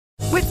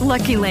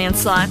Lucky Land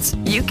Slots,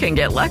 you can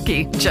get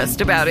lucky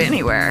just about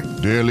anywhere.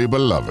 Dearly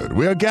beloved,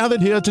 we are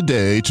gathered here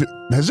today to...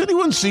 Has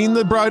anyone seen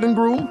the bride and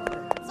groom?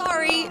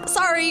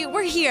 Sorry,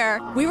 we're here.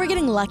 We were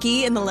getting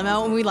lucky in the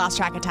limo and we lost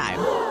track of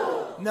time.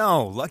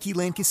 No, Lucky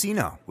Land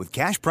Casino, with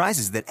cash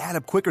prizes that add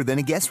up quicker than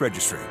a guest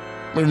registry.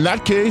 In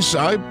that case,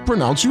 I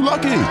pronounce you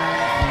lucky.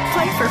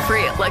 Play for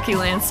free at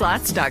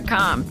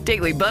LuckyLandSlots.com.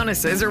 Daily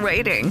bonuses are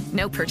waiting.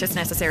 No purchase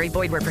necessary.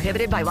 Void where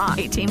prohibited by law.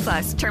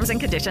 18+. Terms and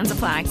conditions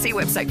apply. See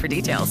website for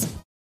details.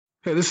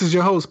 Hey, this is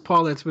your host,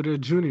 Paul Expeter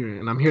Jr.,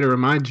 and I'm here to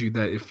remind you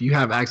that if you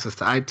have access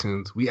to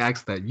iTunes, we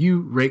ask that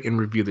you rate and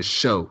review the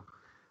show.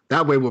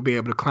 That way we'll be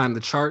able to climb the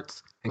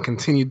charts and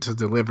continue to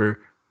deliver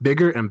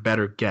bigger and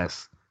better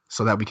guests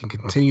so that we can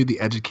continue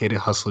the educated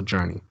hustle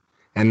journey.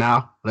 And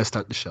now, let's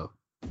start the show.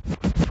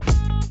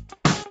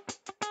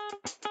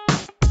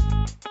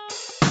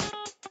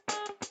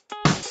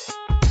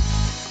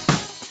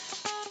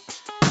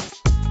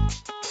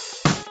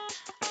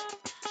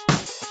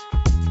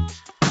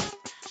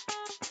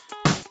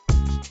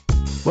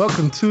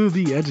 Welcome to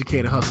the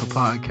Educated Hustle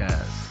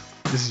Podcast.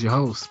 This is your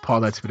host,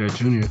 Paul Expeter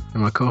Jr.,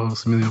 and my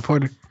co-host, Emilio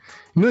Porter.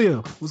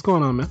 Emilio, what's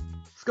going on, man?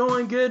 It's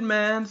going good,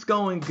 man. It's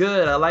going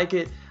good. I like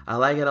it.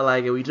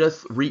 We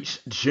just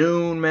reached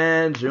June,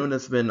 man. June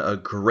has been a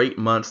great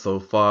month so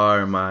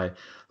far. My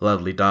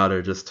lovely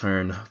daughter just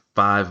turned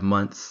 5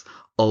 months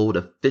old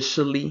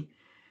officially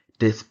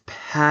this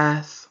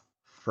past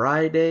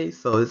Friday.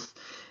 So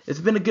it's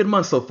been a good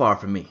month so far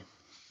for me.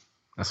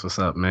 That's what's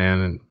up, man.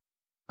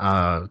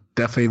 And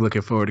definitely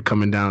looking forward to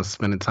coming down and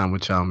spending time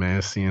with y'all,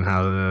 man. Seeing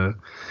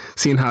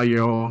how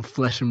your old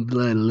flesh and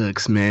blood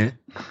looks, man.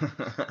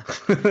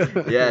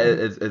 Yeah,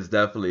 it's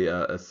definitely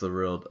a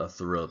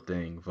surreal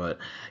thing. But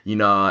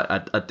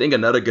I think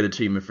another good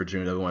achievement for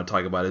June that we want to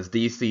talk about is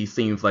DC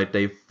seems like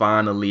they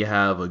finally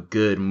have a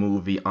good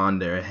movie on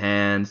their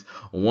hands.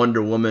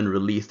 Wonder Woman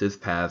released this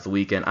past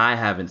weekend. I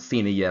haven't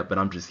seen it yet, but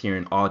I'm just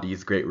hearing all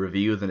these great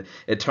reviews, and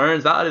it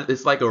turns out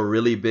it's like a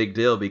really big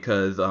deal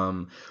because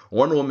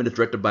Wonder Woman is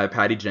directed by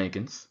Patty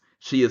Jenkins.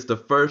 She is the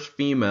first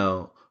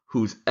female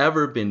who's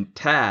ever been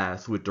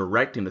tasked with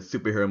directing a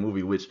superhero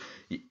movie, which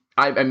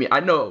I mean,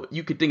 I know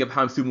you could think of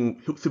how many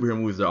superhero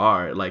movies there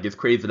are. Like, it's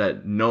crazy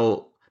that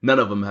none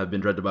of them have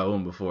been directed by a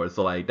woman before.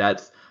 So, like,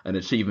 that's an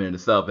achievement in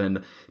itself.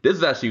 And this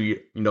is actually,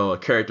 a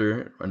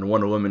character in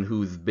Wonder Woman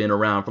who's been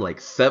around for like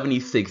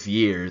 76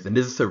 years. And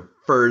this is her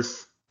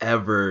first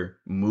ever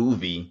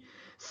movie.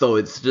 So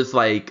it's just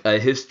like a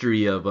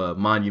history of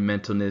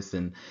monumentalness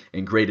and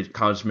great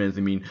accomplishments.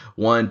 I mean,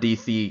 one,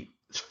 DC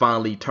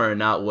finally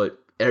turned out what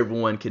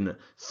everyone can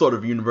sort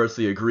of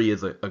universally agree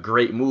is a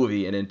great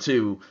movie, and then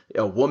two,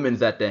 a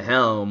woman's at the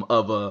helm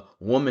of a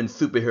woman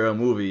superhero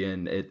movie,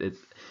 and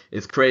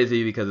it's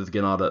crazy because it's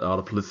getting all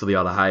the publicity,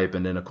 all the hype,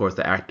 and then of course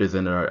the actors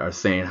in it are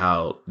saying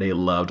how they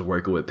loved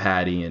working with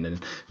Patty, and then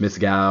Miss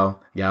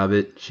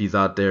Galbit, she's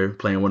out there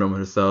playing Wonder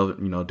Woman herself,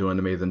 doing an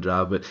amazing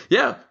job. But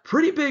yeah,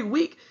 pretty big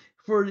week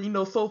for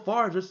so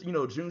far, just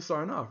June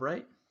starting off,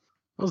 right?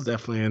 Most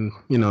definitely, and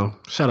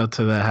shout out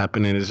to that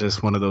happening. It's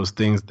just one of those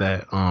things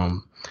that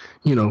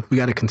we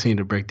got to continue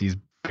to break these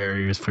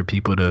barriers for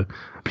people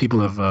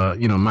of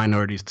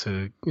minorities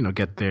to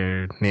get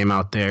their name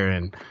out there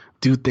and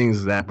do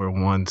things that were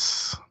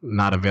once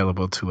not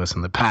available to us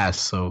in the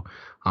past. So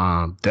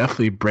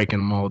definitely breaking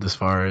the mold as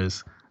far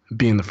as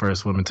being the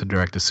first woman to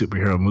direct a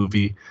superhero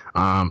movie,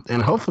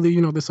 and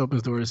hopefully this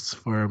opens doors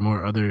for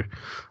more other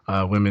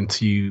women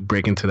to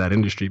break into that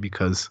industry,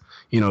 because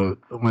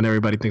when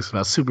everybody thinks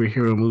about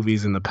superhero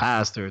movies in the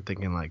past, they're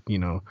thinking like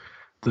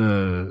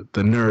the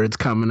nerds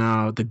coming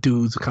out, the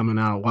dudes coming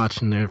out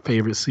watching their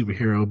favorite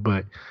superhero.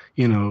 But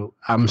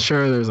I'm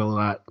sure there's a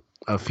lot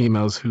of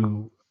females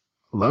who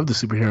love the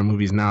superhero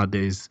movies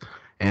nowadays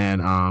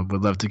and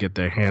would love to get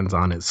their hands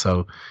on it.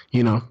 So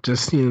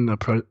just seeing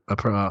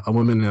a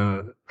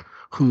woman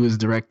who is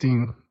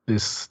directing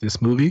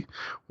this movie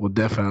will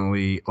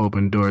definitely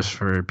open doors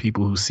for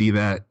people who see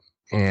that,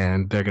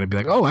 and they're going to be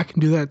like, oh, I can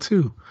do that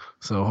too.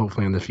 So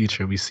hopefully in the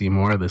future we see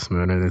more of this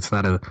movie. And it's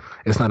not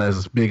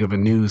as big of a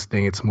news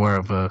thing. It's more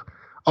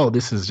of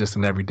this is just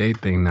an everyday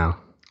thing now.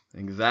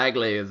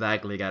 Exactly.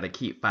 Got to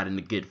keep fighting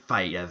the good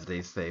fight, as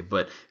they say.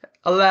 But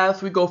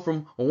alas, we go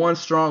from one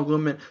strong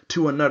woman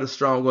to another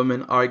strong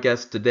woman. Our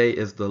guest today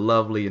is the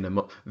lovely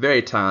and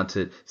very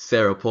talented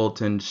Sara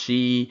Polton.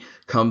 She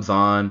comes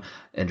on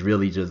and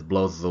really just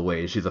blows us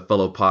away. She's a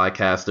fellow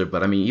podcaster,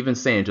 but I mean, even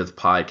saying just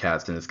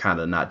podcasting is kind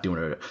of not doing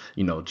her,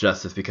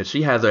 justice, because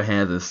she has her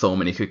hands in so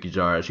many cookie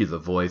jars. She's a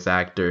voice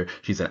actor.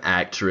 She's an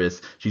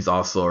actress. She's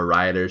also a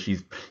writer.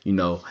 She's,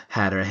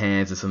 had her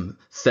hands in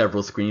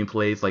several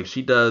screenplays. Like,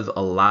 she does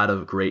a lot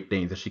of great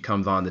things, and she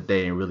comes on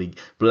today and really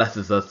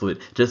blesses us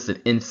with just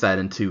an insight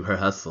into her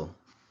hustle.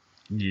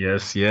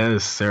 Yes.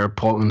 Sara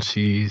Polton,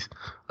 she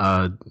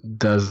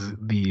does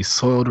the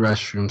Soiled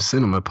Restroom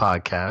Cinema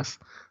podcast.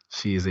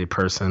 She is a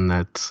person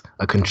that's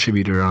a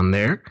contributor on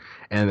there.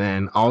 And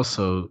then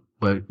also,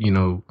 what,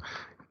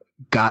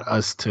 got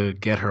us to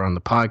get her on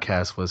the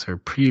podcast was her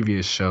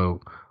previous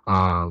show,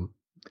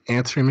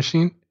 Answering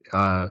Machine.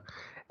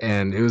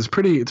 And it's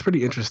pretty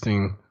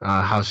interesting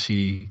how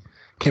she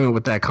came up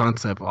with that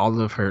concept. All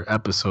of her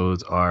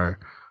episodes are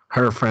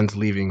her friends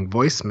leaving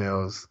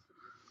voicemails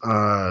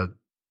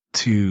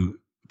to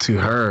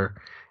her,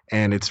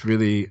 and it's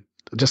really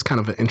just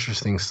kind of an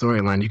interesting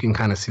storyline. You can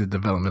kind of see the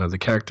development of the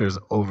characters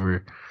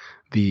over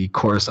the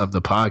course of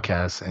the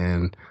podcast,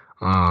 and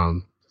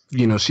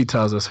she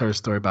tells us her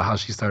story about how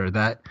she started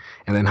that,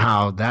 and then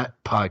how that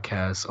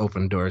podcast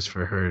opened doors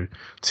for her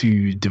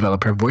to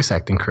develop her voice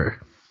acting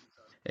career.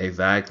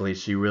 Exactly.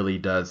 She really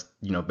does,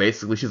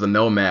 basically she's a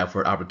nomad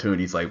for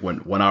opportunities. Like when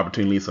one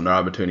opportunity leads to another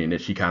opportunity, and then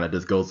she kind of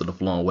just goes to the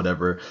flow and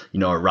whatever,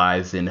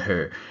 arrives in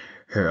her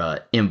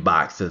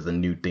inbox as a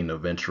new thing to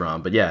venture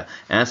on. But yeah,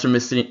 Answer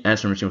Machine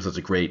was such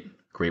a great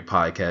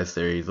podcast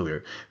series.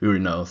 We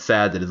were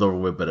sad that it's over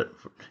with, but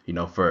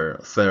for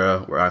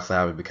Sarah, we're also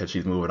happy because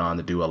she's moving on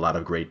to do a lot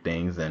of great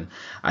things. And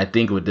I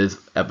think with this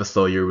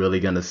episode, you're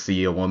really gonna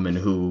see a woman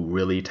who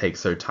really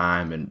takes her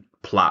time and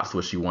plots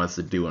what she wants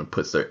to do and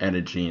puts her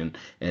energy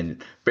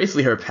and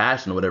basically her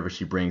passion, whatever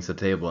she brings to the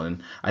table.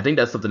 And I think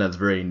that's something that's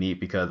very neat,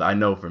 because I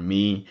know for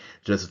me,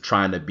 just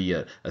trying to be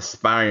a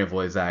aspiring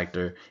voice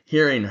actor,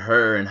 hearing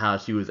her and how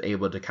she was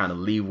able to kind of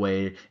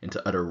leeway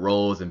into other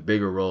roles and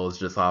bigger roles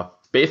just off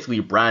basically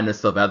branding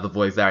herself as a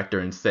voice actor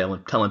and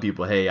telling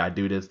people, hey, I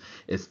do this,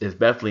 it's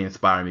definitely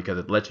inspiring, because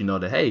it lets you know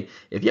that, hey,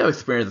 if you have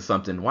experience with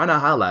something, why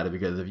not highlight it?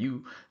 Because if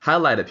you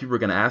highlight it, people are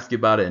going to ask you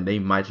about it, and they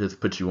might just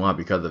put you on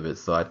because of it.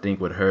 So I think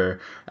with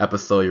her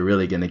episode, you're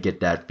really going to get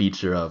that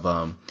feature of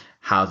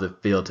how does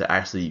it feel to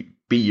actually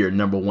be your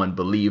number one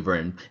believer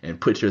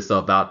and put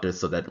yourself out there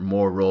so that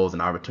more roles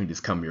and opportunities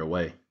come your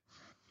way.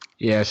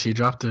 Yeah, she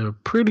dropped a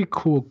pretty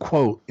cool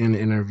quote in the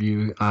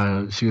interview.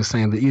 She was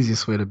saying the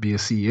easiest way to be a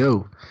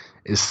CEO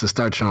is to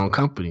start your own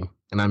company.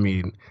 And I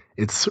mean,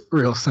 it's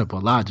real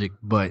simple logic,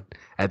 but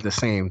at the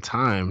same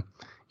time,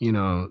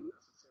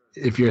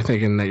 if you're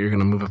thinking that you're going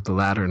to move up the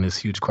ladder in this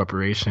huge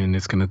corporation,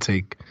 it's going to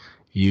take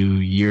you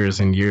years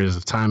and years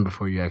of time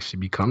before you actually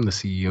become the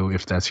CEO,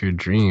 if that's your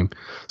dream.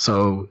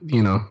 So,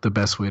 the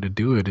best way to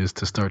do it is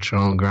to start your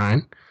own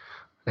grind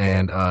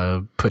and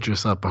put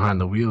yourself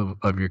behind the wheel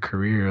of your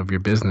career, of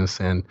your business.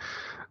 And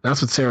that's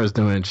what Sarah's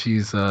doing.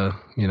 She's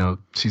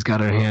she's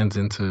got her hands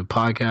into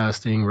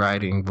podcasting,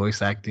 writing,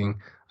 voice acting.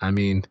 I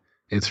mean,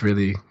 it's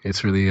really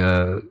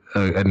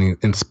an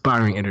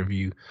inspiring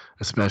interview,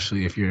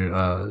 especially if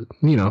you're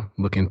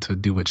looking to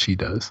do what she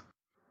does.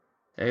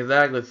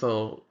 Exactly.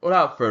 So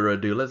without further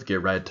ado, let's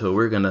get right to it.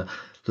 We're gonna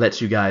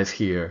let you guys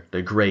hear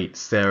the great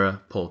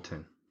Sara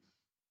Polton.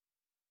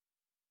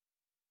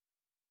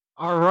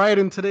 All right,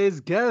 and today's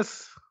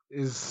guest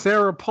is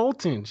Sara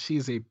Polton.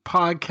 She's a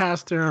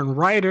podcaster and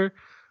writer.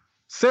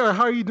 Sarah,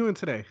 how are you doing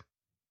today?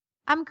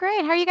 I'm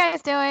great. How are you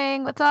guys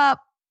doing? What's up?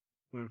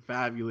 We're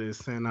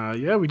fabulous. And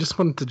we just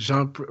wanted to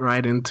jump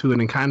right into it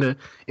and kind of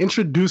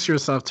introduce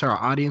yourself to our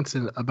audience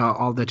and about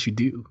all that you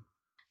do.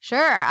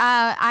 Sure.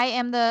 I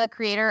am the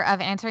creator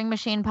of Answering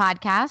Machine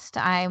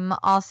podcast. I'm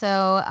also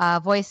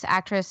a voice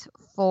actress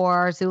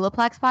for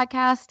Zulaplex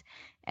podcast.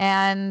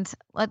 And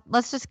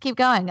let's just keep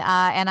going.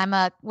 And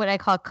I'm what I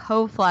call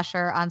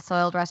co-flusher on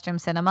Soiled Restroom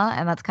Cinema.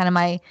 And that's kind of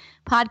my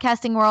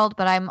podcasting world.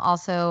 But I'm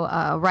also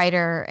a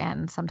writer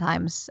and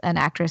sometimes an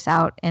actress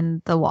out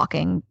in the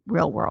walking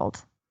real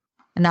world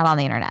and not on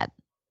the internet.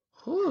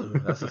 Ooh,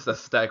 that's a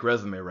stacked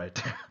resume right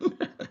there.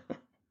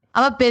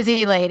 I'm a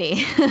busy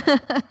lady.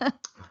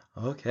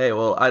 Okay,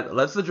 well,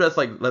 let's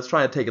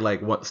try and take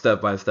it one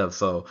step by step.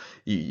 So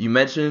you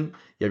mentioned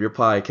you have your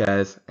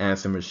podcast,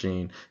 Answer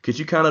Machine. Could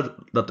you kind of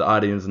let the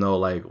audience know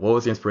what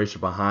was the inspiration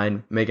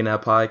behind making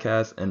that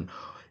podcast? And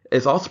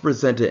it's also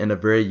presented in a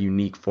very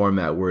unique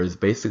format where it's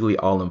basically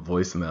all in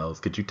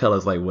voicemails. Could you tell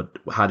us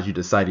how did you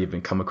decide to even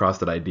come across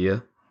that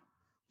idea?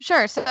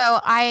 Sure. So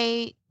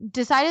I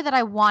decided that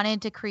I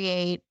wanted to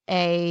create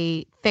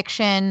a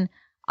fiction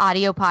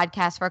audio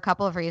podcast for a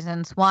couple of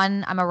reasons.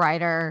 One, I'm a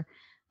writer.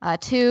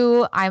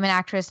 Two, I'm an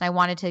actress and I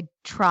wanted to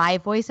try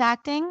voice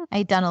acting.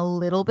 I'd done a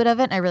little bit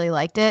of it and I really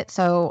liked it.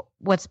 So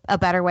what's a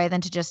better way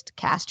than to just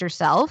cast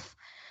yourself?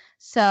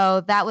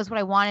 So that was what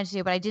I wanted to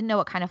do, but I didn't know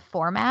what kind of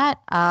format.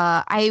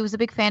 I was a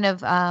big fan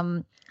of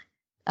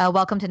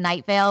Welcome to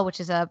Night Vale, which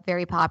is a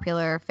very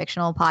popular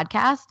fictional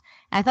podcast.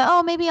 And I thought,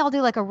 oh, maybe I'll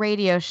do a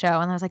radio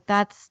show. And I was like,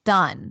 that's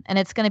done. And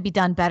it's going to be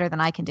done better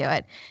than I can do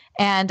it.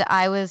 And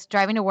I was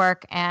driving to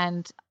work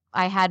and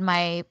I had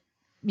my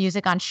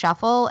music on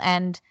shuffle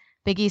and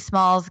Biggie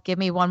Smalls' Give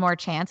Me One More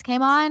Chance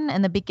came on,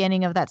 and the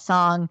beginning of that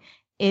song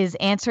is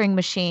Answering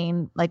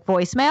Machine,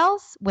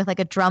 voicemails with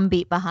a drum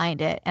beat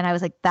behind it. And I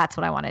was like, that's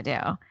what I want to do.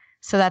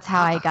 So that's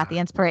how I got the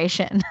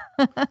inspiration.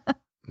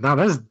 No,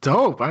 that's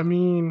dope. I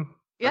mean,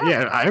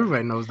 yeah,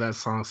 everybody knows that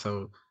song.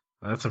 So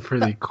that's a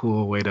pretty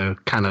cool way to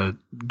kind of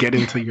get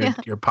into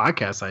your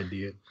podcast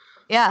idea.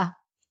 Yeah.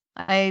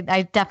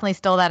 I definitely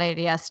stole that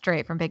idea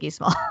straight from Biggie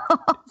Smalls.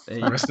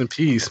 Hey, rest in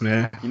peace,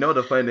 man. You know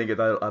the funny thing is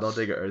I don't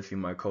think I've ever seen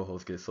my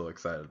co-host get so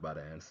excited about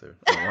an answer.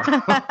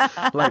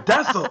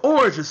 That's the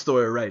origin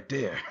story right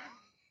there.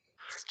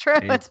 It's true.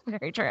 It's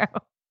very true.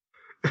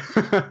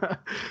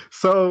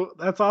 So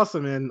that's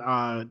awesome. And,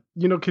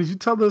 could you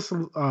tell us,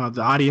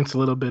 the audience a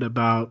little bit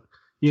about,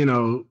 you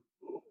know,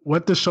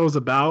 what the show's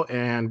about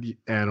and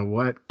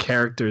what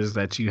characters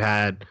that you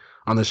had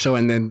on the show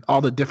and then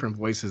all the different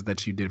voices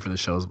that you did for the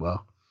show as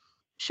well?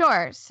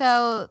 Sure.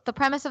 So the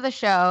premise of the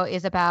show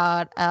is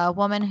about a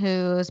woman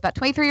who's about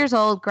 23 years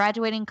old,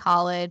 graduating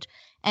college,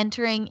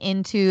 entering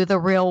into the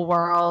real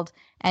world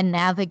and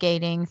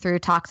navigating through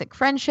toxic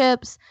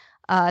friendships,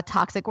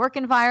 toxic work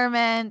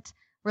environment,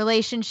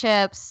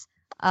 relationships.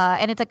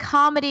 And it's a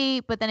comedy,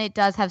 but then it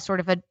does have sort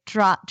of a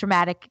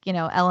dramatic,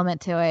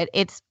 element to it.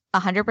 It's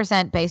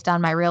 100% based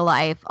on my real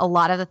life. A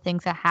lot of the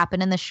things that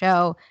happen in the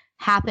show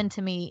happen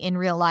to me in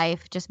real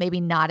life, just maybe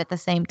not at the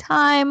same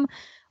time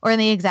or in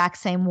the exact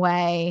same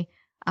way.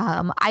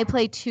 I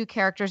play two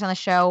characters on the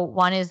show.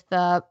 One is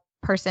the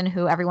person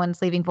who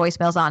everyone's leaving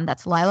voicemails on.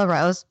 That's Lila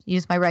Rose.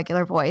 Use my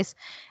regular voice.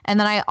 And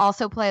then I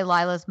also play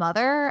Lila's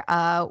mother,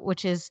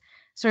 which is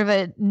sort of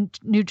a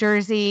New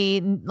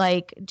Jersey,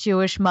 like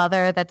Jewish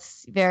mother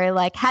that's very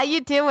like, how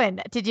you doing?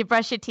 Did you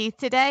brush your teeth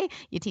today?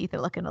 Your teeth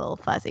are looking a little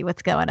fuzzy.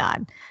 What's going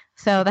on?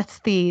 So that's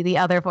the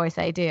other voice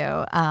I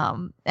do.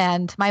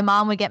 And my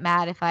mom would get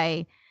mad if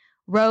I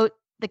wrote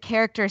the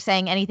character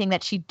saying anything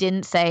that she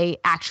didn't say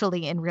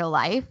actually in real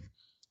life.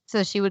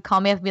 So she would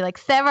call me up and be like,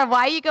 Sarah,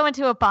 why are you going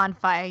to a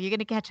bonfire? You're going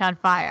to catch on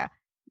fire.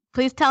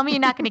 Please tell me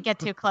you're not going to get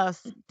too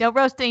close. Don't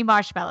roast any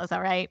marshmallows,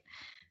 all right?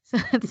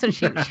 So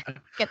she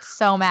gets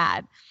so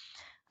mad.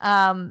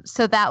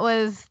 So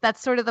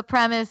that's sort of the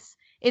premise.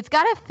 It's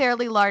got a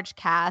fairly large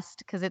cast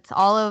because it's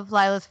all of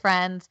Lila's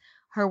friends,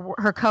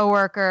 her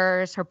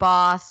coworkers, her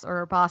boss or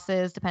her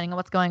bosses, depending on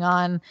what's going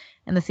on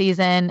in the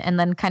season, and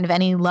then kind of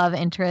any love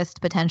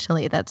interest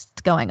potentially that's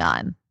going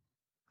on.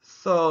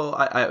 So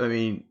I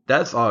mean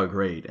that's all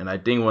great, and I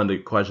think one of the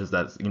questions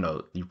that's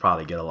you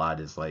probably get a lot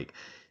is like,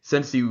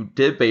 since you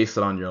did base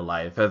it on your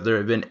life, have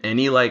there been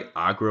any like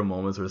awkward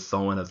moments where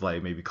someone has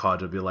like maybe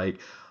called you and be like,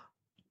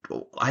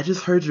 oh, I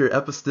just heard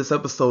this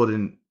episode,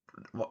 and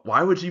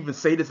why would you even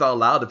say this out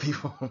loud to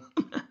people?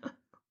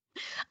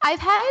 I've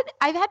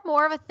had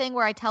more of a thing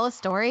where I tell a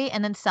story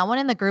and then someone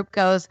in the group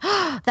goes,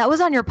 oh, that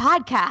was on your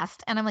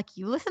podcast. And I'm like,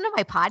 you listen to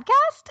my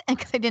podcast? And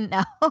because I didn't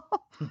know.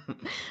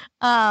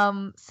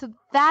 So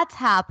that's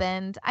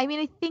happened. I mean,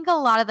 I think a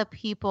lot of the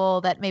people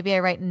that maybe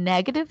I write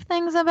negative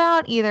things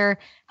about either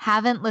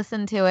haven't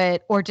listened to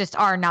it or just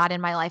are not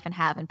in my life and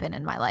haven't been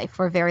in my life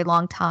for a very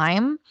long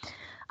time.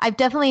 I've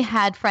definitely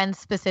had friends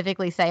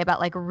specifically say about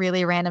like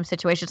really random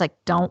situations,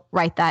 like, don't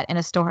write that in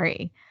a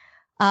story.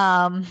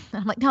 I'm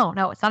like, no,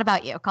 it's not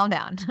about you. Calm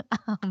down.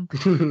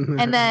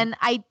 And then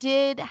I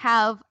did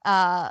have,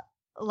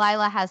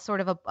 Lila has sort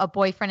of a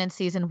boyfriend in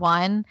season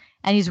 1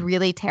 and he's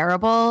really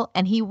terrible.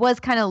 And he was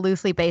kind of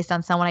loosely based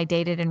on someone I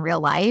dated in real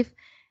life.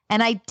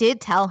 And I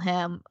did tell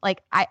him,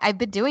 like, I've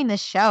been doing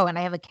this show and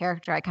I have a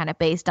character I kind of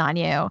based on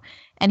you.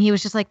 And he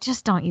was just like,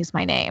 just don't use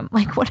my name.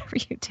 Like, whatever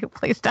you do,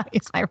 please don't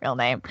use my real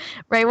name.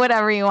 Write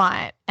whatever you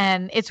want.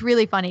 And it's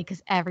really funny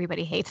because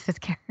everybody hates this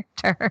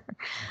character.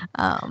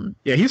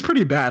 Yeah, he's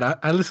pretty bad.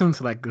 I listened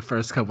to like the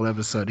first couple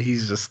episodes.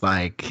 He's just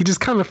like, he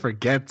just kind of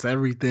forgets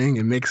everything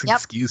and makes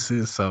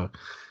excuses. So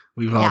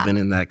we've all been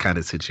in that kind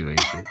of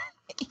situation.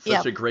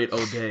 Such a great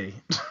O'Day.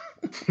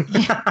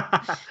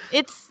 Yeah.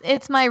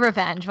 It's my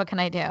revenge. What can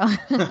I do?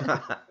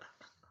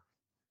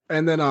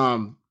 And then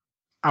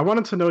I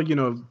wanted to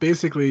know,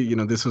 basically,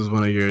 this was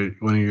one of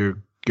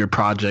your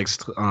projects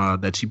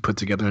that you put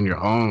together on your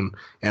own,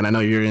 and I know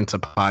you're into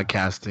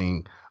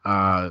podcasting.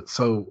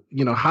 So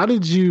how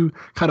did you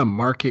kind of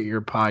market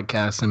your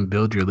podcast and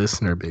build your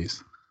listener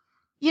base?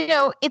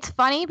 It's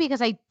funny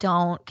because I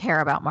don't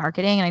care about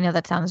marketing, and I know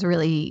that sounds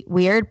really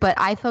weird, but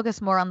I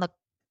focus more on the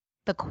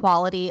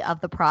quality of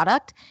the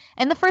product.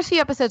 And the first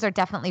few episodes are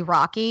definitely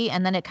rocky,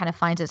 and then it kind of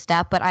finds its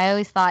step. But I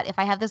always thought if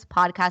I have this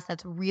podcast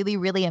that's really,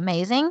 really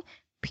amazing,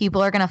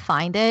 people are going to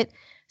find it.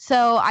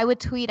 So I would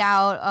tweet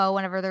out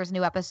whenever there's a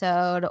new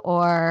episode,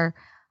 or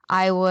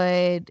I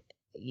would,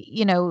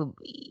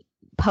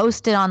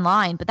 post it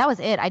online. But that was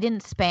it. I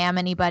didn't spam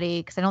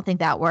anybody because I don't think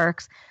that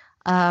works.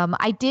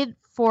 I did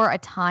for a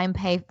time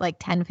pay like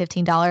 $10,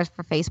 $15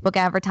 for Facebook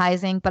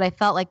advertising, but I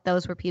felt like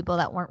those were people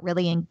that weren't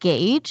really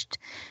engaged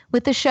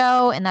with the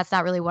show, and that's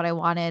not really what I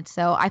wanted.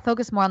 So I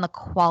focus more on the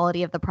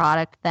quality of the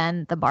product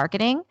than the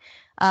marketing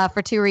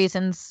for two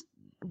reasons.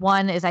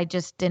 One is I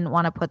just didn't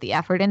want to put the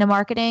effort into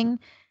marketing.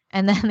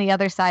 And then the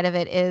other side of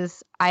it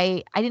is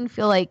I didn't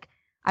feel like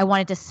I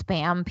wanted to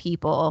spam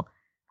people.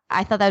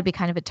 I thought that would be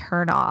kind of a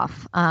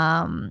turnoff.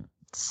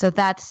 So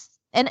that's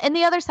And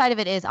the other side of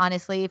it is,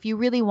 honestly, if you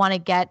really want to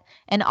get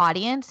an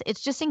audience,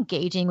 it's just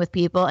engaging with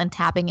people and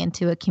tapping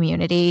into a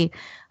community.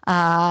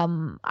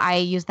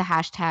 I use the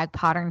hashtag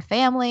Podern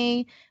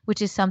Family,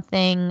 which is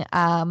something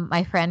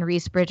my friend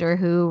Reese Bridger,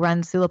 who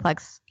runs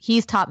Zulaplex,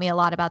 he's taught me a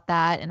lot about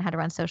that and how to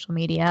run social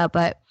media.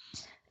 But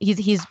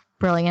he's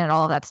brilliant at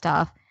all of that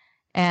stuff.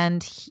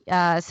 And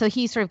so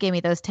he sort of gave me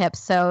those tips.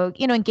 So,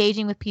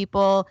 engaging with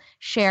people,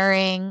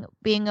 sharing,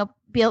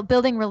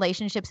 building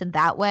relationships in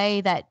that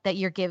way that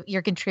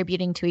you're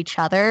contributing to each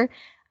other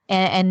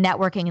and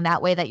networking in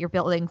that way, that you're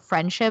building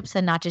friendships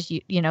and not just,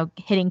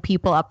 hitting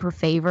people up for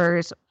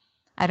favors.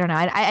 I don't know.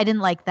 I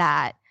didn't like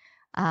that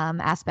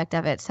aspect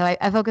of it. So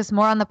I focus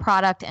more on the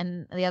product,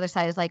 and the other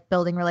side is like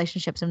building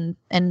relationships in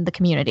the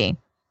community.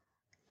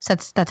 So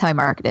that's how I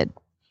marketed.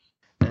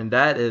 And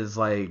that is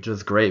like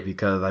just great,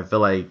 because I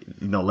feel like,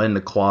 letting the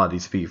quality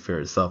speak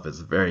for itself is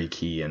very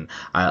key. And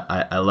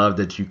I love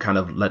that you kind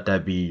of let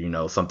that be,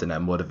 something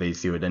that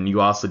motivates you. And then you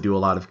also do a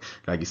lot of,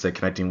 like you said,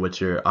 connecting with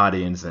your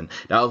audience. And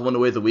that was one of the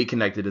ways that we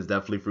connected, is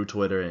definitely through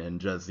Twitter and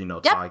just,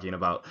 talking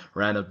about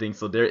random things.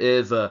 So there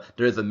is a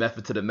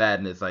method to the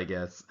madness, I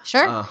guess.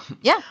 Sure.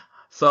 Yeah.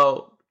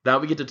 So now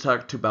we get to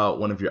talk about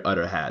one of your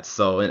other hats.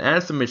 So in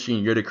Answering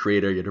Machine, you're the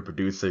creator, you're the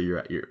producer,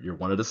 you're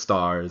one of the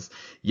stars.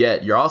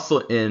 Yet you're also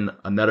in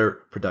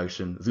another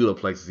production,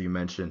 Zulaplex, as you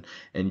mentioned,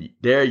 and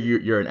there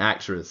you're an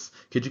actress.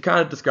 Could you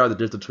kind of describe the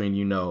difference between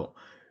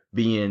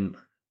being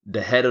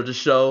the head of the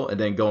show and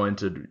then going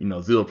to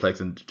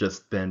Zulaplex and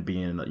just then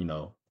being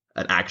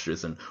an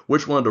actress, and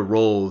which one of the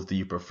roles do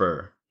you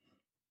prefer?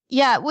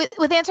 Yeah,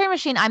 with Answering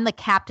Machine, I'm the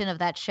captain of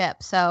that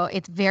ship, so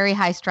it's very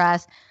high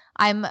stress.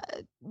 I'm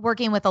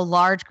working with a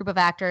large group of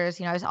actors.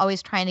 I was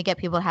always trying to get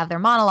people to have their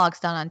monologues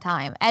done on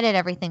time, edit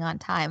everything on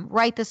time,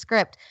 write the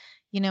script,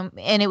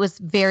 and it was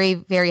very,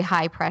 very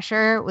high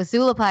pressure. With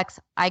Zulaplex,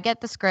 I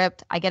get the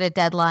script, I get a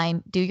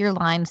deadline, do your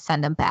lines,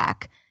 send them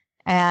back.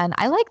 And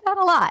I like that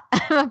a lot.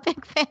 I'm a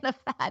big fan of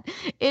that.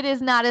 It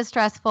is not as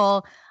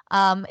stressful.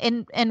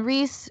 And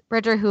Reese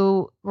Bridger,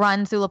 who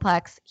runs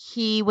Zulaplex,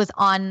 he was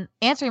on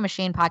Answering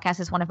Machine podcast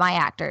as one of my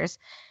actors.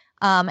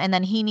 And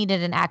then he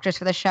needed an actress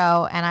for the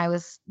show, and I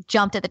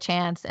jumped at the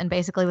chance and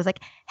basically was like,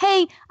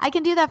 hey, I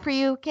can do that for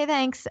you. Okay,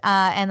 thanks.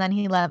 And then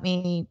he let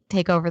me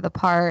take over the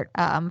part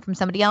from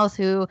somebody else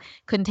who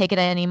couldn't take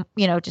it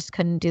just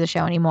couldn't do the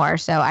show anymore.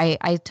 So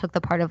I took the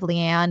part of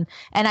Leanne,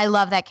 and I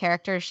love that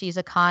character. She's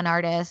a con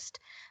artist.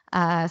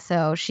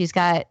 So she's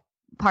got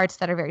parts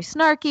that are very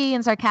snarky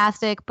and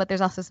sarcastic, but there's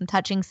also some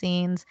touching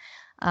scenes.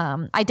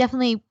 I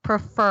definitely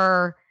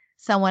prefer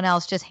someone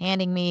else just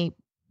handing me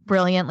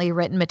brilliantly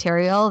written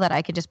material that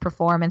I could just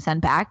perform and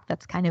send back.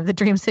 That's kind of the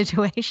dream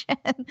situation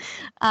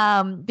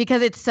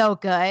because it's so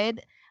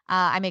good.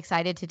 I'm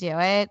excited to do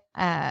it.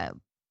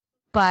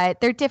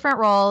 But they're different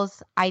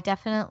roles. I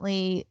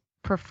definitely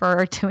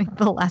prefer doing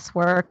the less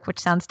work, which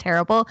sounds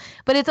terrible,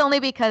 but it's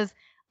only because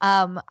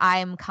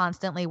I'm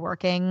constantly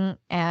working,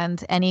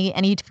 and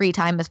any free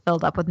time is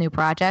filled up with new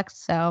projects.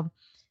 So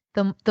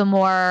the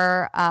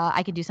more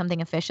I can do something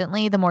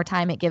efficiently, the more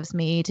time it gives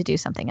me to do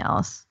something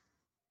else.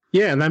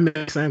 Yeah, that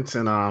makes sense,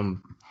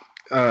 and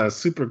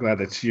super glad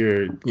that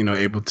you're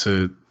able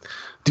to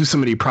do so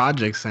many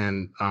projects.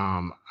 And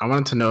I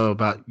wanted to know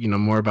about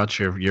more about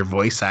your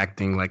voice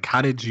acting. Like,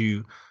 how did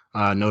you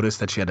notice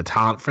that you had a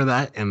talent for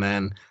that, and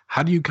then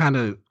how do you kind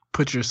of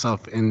put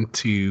yourself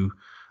into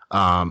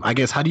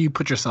how do you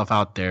put yourself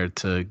out there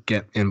to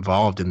get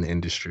involved in the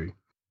industry?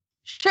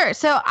 Sure.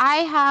 So I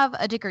have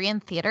a degree in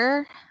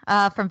theater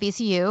from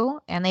VCU,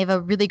 and they have a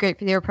really great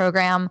theater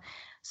program.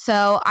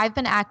 So I've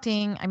been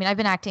acting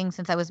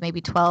since I was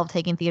maybe 12,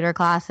 taking theater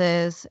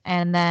classes.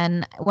 And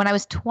then when I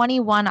was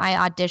 21,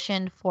 I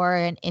auditioned for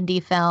an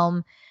indie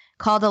film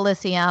called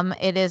Elysium.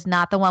 It is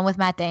not the one with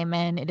Matt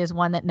Damon. It is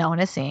one that no one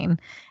has seen.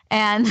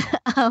 And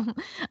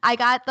I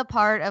got the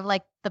part of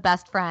like the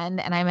best friend,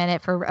 and I'm in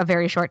it for a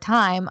very short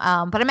time.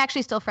 But I'm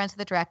actually still friends with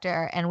the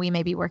director, and we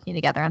may be working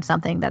together on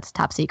something that's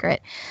top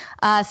secret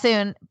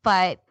soon.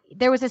 But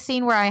there was a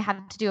scene where I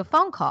had to do a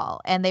phone call,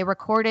 and they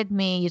recorded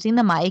me using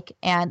the mic.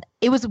 And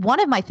it was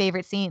one of my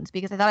favorite scenes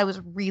because I thought I was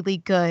really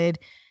good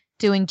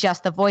doing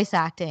just the voice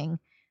acting.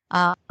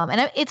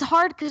 And it's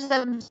hard because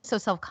I'm so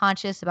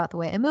self-conscious about the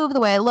way I move, the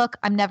way I look.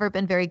 I've never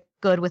been very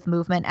good with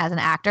movement as an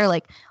actor.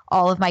 Like,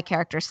 all of my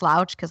characters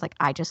slouch because like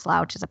I just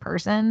slouch as a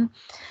person.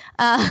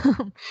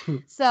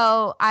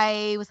 So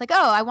I was like,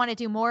 oh, I want to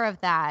do more of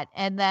that.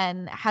 And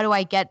then how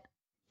do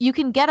you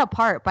can get a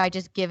part by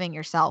just giving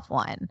yourself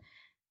one.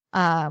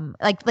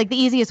 Like the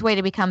easiest way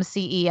to become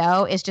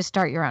CEO is just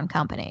start your own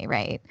company,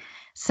 right?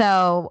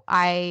 So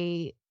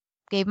I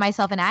gave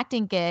myself an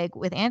acting gig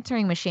with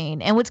Answering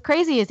Machine. And what's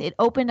crazy is it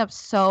opened up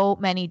so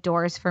many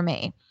doors for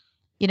me.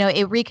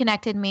 It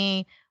reconnected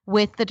me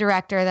with the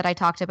director that I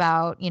talked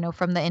about,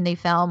 from the indie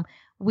film.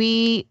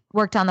 We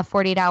worked on the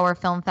 48-hour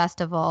film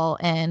festival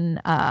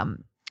in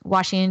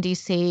Washington,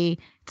 D.C.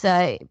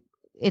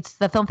 It's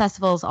the film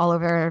festivals all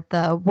over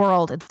the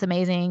world. It's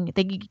amazing.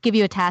 They give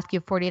you a task. You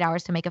have 48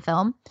 hours to make a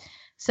film.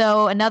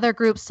 So another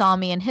group saw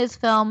me in his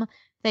film.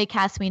 They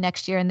cast me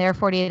next year in their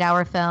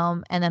 48-hour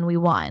film, and then we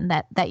won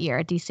that year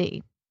at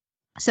DC.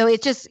 So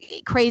it's just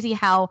crazy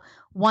how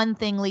one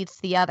thing leads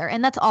to the other.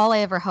 And that's all I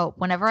ever hope.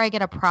 Whenever I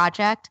get a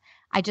project,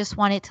 I just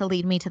want it to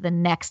lead me to the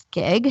next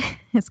gig.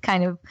 It's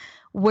kind of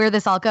where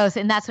this all goes.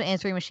 And that's what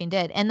Answering Machine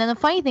did. And then the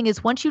funny thing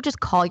is, once you just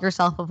call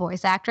yourself a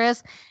voice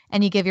actress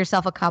and you give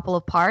yourself a couple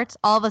of parts,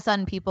 all of a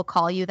sudden people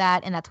call you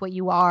that, and that's what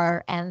you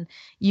are, and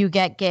you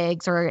get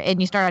gigs and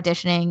you start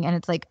auditioning, and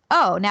it's like,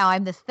 oh, now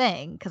I'm this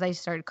thing because I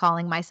started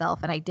calling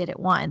myself and I did it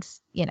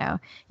once.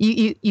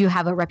 You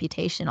have a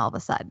reputation all of a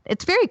sudden.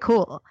 It's very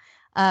cool.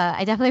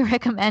 I definitely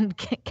recommend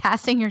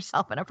casting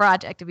yourself in a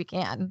project if you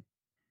can.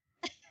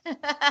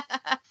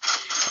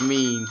 I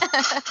mean,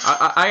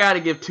 I got to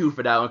give 2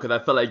 for that one because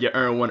I felt like you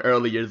earned one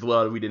earlier as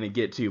well that we didn't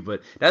get to.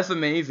 But that's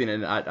amazing,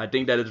 and I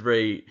think that is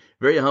very,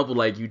 very humble.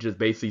 Like, you just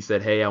basically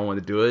said, hey, I want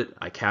to do it.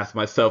 I cast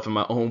myself in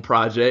my own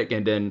project,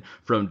 and then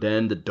from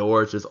then the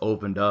doors just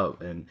opened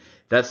up. And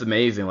that's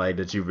amazing, like,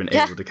 that you've been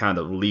able to kind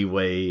of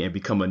leeway and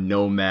become a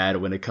nomad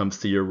when it comes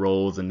to your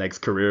roles and next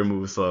career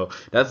moves. So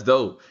that's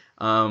dope.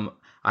 I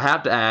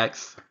have to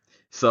ask.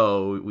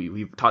 So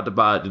we've talked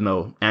about,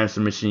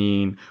 Answer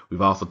Machine.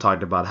 We've also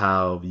talked about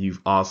how you've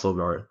also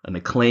are an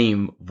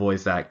acclaimed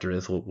voice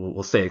actress.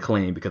 We'll say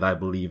acclaimed because I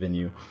believe in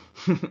you.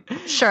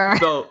 Sure.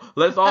 So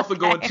let's also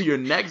go into your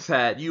next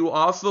hat. You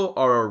also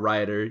are a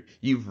writer.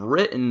 You've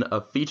written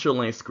a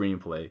feature-length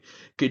screenplay.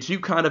 Could you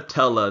kind of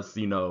tell us,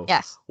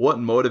 Yes, what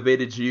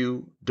motivated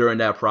you during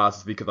that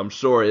process? Because I'm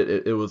sure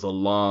it was a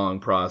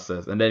long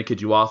process. And then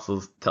could you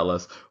also tell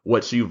us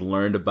what you've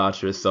learned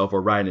about yourself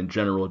or writing in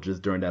general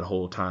just during that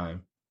whole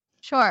time?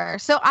 sure.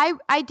 So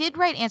I did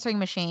write Answering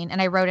Machine,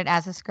 and I wrote it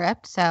as a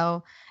script.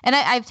 So, and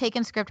I've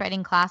taken script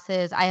writing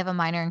classes. I have a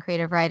minor in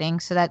creative writing,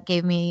 so that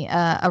gave me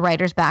a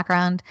writer's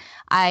background.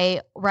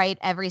 I write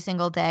every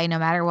single day, no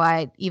matter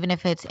what, even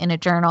if it's in a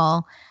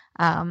journal.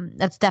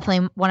 That's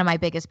definitely one of my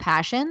biggest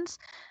passions.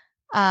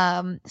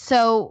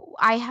 So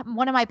I have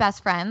one of my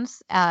best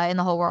friends in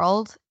the whole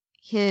world.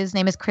 His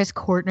name is Chris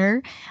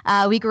Courtner.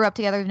 We grew up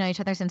together. We've known each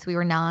other since we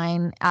were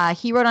 9.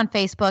 He wrote on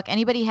Facebook,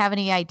 anybody have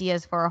any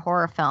ideas for a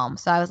horror film?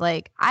 So I was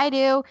like, I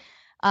do.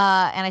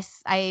 And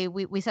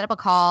we set up a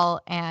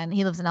call, and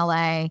he lives in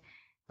LA.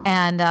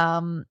 And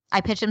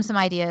I pitched him some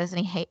ideas,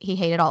 and he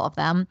hated all of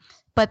them.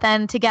 But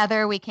then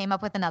together we came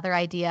up with another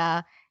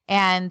idea,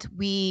 and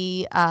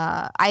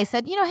I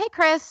said, hey,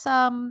 Chris,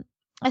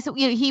 I said,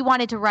 he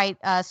wanted to write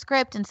a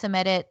script and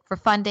submit it for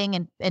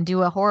funding and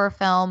do a horror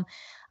film.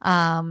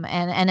 And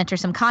enter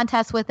some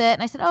contests with it.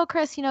 And I said, oh,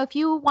 Chris, if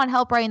you want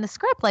help writing the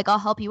script, like, I'll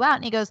help you out.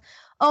 And he goes,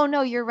 oh,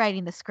 no, you're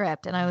writing the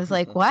script. And I was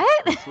like,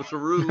 what?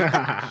 Switcheroo.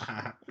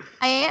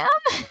 I am?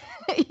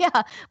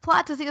 Yeah.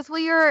 Plot twist. He goes, well,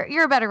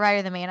 you're a better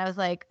writer than me. And I was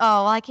like,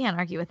 oh, well, I can't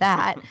argue with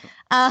that.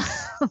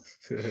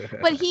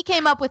 But he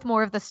came up with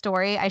more of the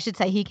story. I should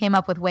say he came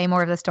up with way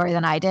more of the story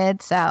than I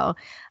did. So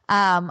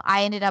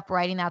I ended up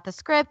writing out the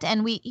script.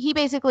 And we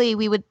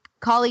would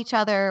call each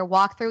other,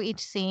 walk through each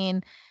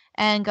scene,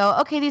 and go,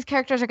 okay, these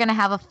characters are going to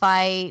have a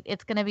fight.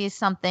 It's going to be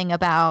something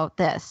about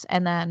this.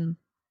 And then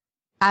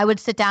I would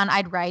sit down,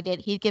 I'd write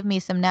it. He'd give me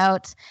some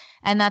notes.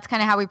 And that's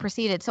kind of how we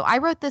proceeded. So I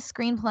wrote this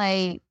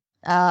screenplay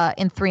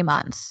in 3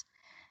 months,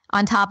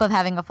 on top of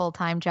having a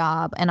full-time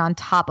job and on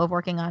top of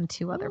working on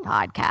 2 other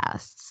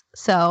podcasts.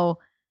 So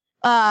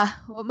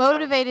what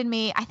motivated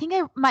me, I think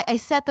I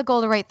set the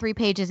goal to write 3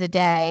 pages a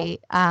day.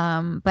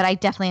 But I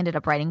definitely ended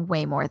up writing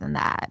way more than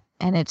that.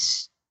 And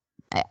it's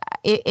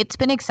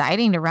been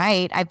exciting to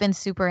write. I've been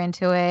super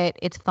into it.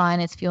 It's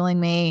fun. It's fueling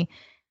me.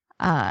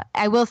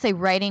 I will say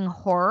writing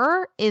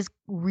horror is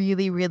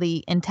really,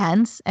 really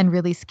intense and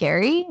really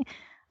scary.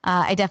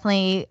 I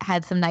definitely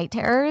had some night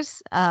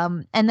terrors.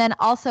 And then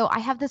also I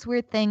have this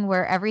weird thing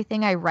where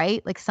everything I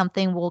write, like,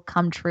 something will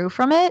come true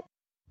from it,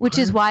 which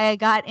is why I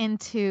got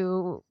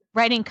into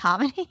writing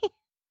comedy.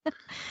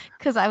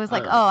 Because I was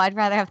like, oh, I'd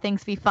rather have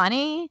things be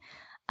funny.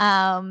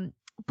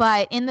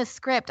 But in the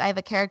script, I have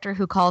a character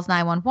who calls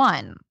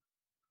 911.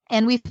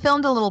 And we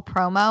filmed a little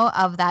promo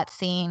of that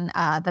scene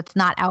that's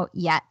not out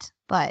yet,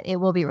 but it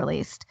will be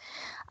released.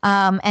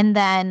 And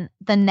then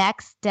the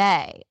next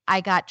day,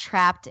 I got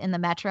trapped in the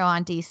metro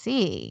on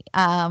DC.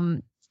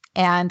 And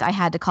I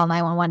had to call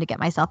 911 to get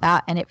myself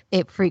out. And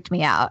it freaked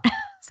me out.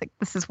 It's like,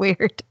 this is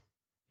weird.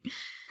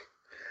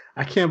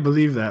 I can't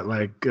believe that.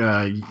 Like,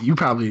 you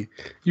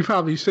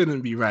probably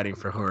shouldn't be writing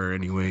for horror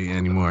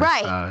anymore.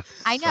 Right.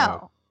 I know.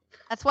 So.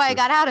 That's why I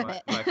got out of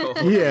it.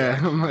 Yeah,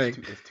 I'm like,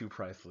 it's too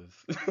priceless.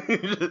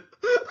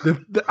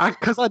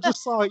 Because I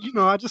just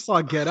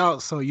saw Get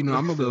Out, so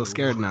I'm a little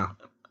scared now.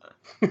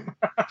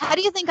 How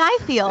do you think I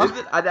feel?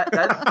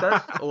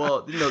 That's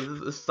well, this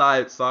is a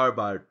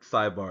sidebar,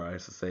 I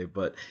should say,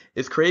 but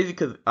it's crazy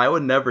because I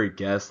would never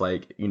guess,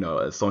 like,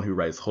 as someone who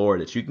writes horror,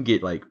 that you can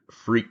get, like,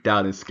 freaked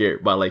out and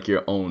scared by, like,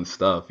 your own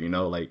stuff,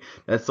 like,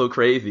 that's so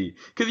crazy.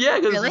 Because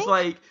Really? it's just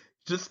like,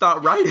 just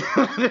stop writing,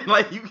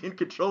 like, you can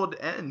control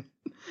the end.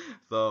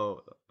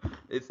 So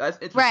that's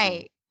interesting.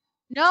 Right.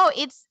 No,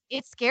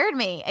 it scared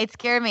me. It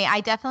scared me. I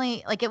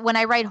definitely, like, when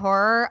I write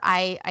horror,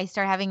 I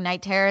start having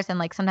night terrors, and,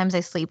 like, sometimes I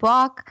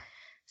sleepwalk.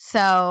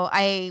 So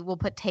I will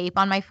put tape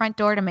on my front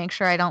door to make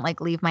sure I don't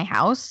like leave my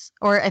house.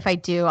 Or if I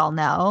do, I'll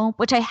know,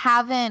 which I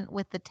haven't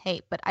with the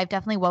tape, but I've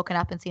definitely woken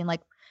up and seen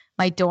like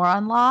my door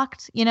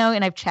unlocked,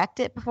 and I've checked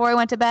it before I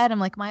went to bed. I'm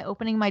like, am I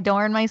opening my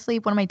door in my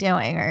sleep? What am I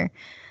doing? Or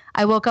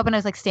I woke up and I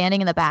was like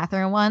standing in the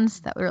bathroom once.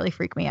 That would really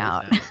freak me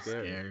out. That's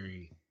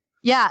scary.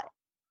 Yeah.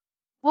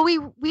 Well,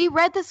 we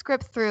read the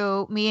script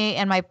through, me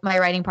and my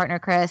writing partner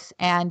Chris,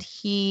 and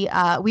we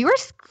were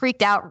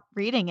freaked out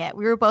reading it.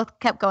 We were both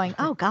kept going,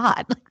 "Oh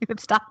God!" Like we would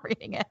stop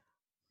reading it.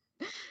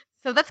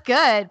 So that's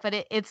good,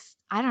 but it's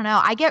I don't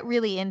know. I get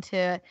really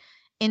into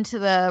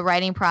the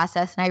writing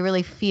process, and I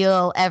really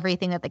feel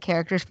everything that the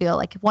characters feel.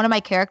 Like if one of my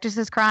characters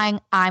is crying,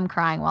 I'm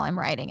crying while I'm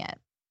writing it.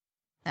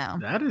 So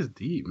That is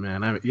deep,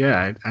 man.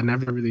 I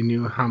never really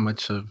knew how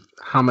much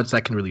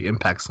that can really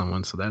impact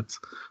someone. So that's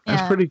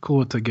pretty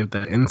cool to give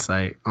that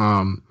insight.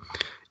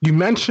 You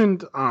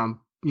mentioned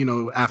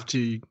after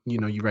you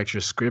write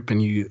your script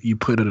and you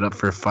put it up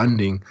for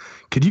funding.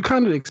 Could you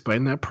kind of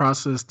explain that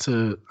process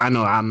to? I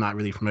know I'm not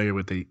really familiar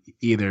with it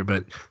either,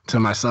 but to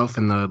myself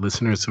and the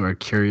listeners who are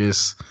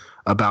curious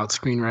about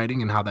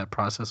screenwriting and how that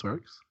process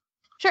works.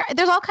 Sure.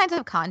 There's all kinds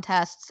of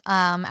contests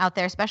out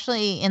there,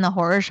 especially in the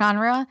horror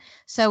genre.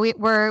 So we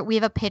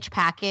have a pitch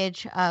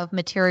package of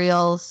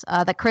materials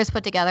that Chris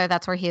put together.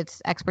 That's where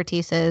his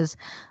expertise is.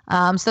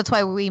 So that's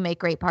why we make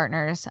great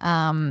partners.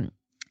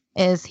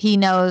 Is he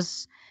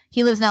lives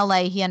in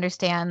LA. He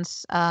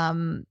understands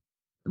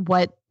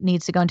what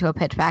needs to go into a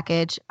pitch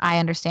package. I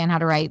understand how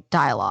to write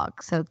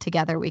dialogue. So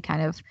together we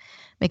kind of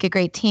make a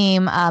great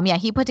team.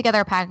 He put together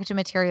a package of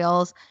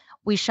materials.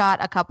 We shot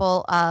a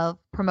couple of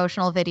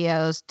promotional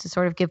videos to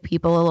sort of give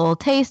people a little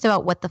taste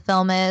about what the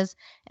film is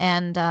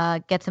and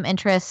get some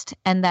interest.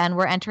 And then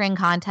we're entering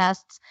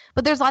contests.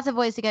 But there's lots of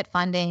ways to get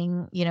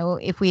funding.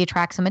 If we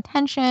attract some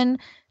attention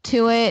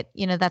to it,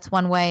 that's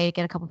one way to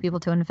get a couple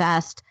people to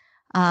invest.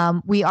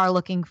 We are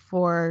looking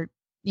for,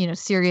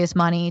 serious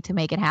money to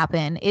make it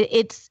happen.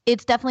 It's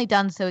definitely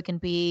done so it can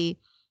be.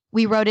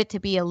 We wrote it to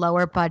be a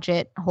lower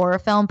budget horror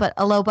film, but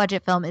a low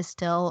budget film is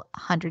still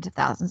hundreds of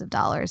thousands of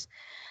dollars.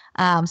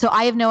 So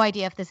I have no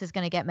idea if this is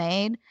going to get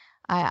made.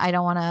 I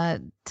don't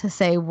want to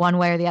say one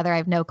way or the other. I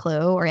have no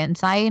clue or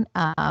insight,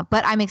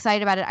 but I'm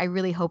excited about it. I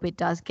really hope it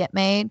does get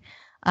made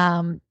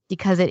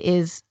because it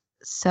is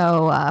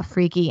so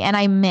freaky. And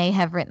I may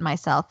have written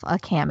myself a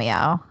cameo.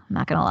 I'm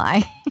not going to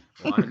lie.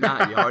 Why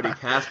not? You already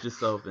cast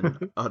yourself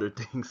in other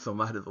things, so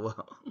might as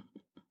well.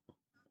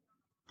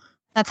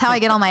 That's how I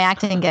get all my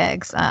acting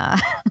gigs.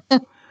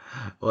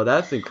 Well,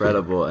 that's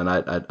incredible. And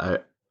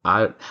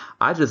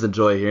I just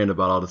enjoy hearing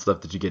about all the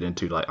stuff that you get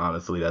into. Like,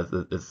 honestly,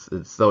 it's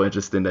so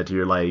interesting that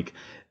you're like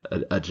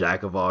a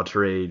jack of all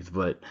trades.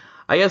 But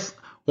I guess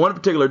one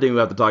particular thing we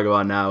have to talk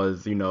about now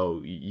is,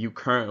 you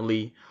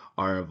currently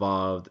are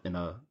involved in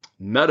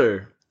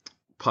another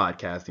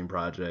podcasting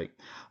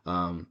project.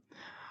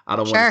 I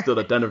don't want to steal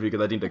the thunder for you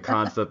because I think the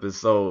concept is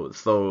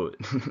so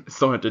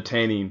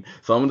entertaining.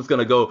 So I'm just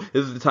gonna go.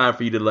 This is the time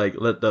for you to like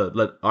let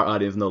our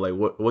audience know like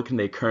what can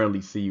they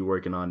currently see you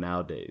working on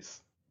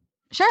nowadays.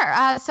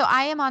 Sure. So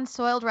I am on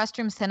Soiled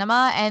Restroom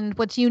Cinema, and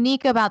what's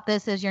unique about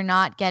this is you're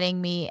not getting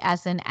me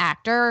as an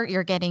actor,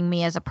 you're getting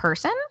me as a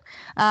person,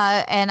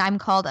 and I'm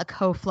called a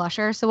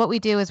co-flusher. So what we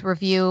do is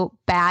review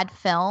bad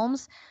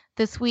films.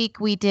 This week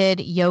we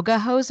did Yoga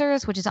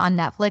Hosers, which is on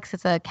Netflix.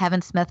 It's a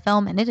Kevin Smith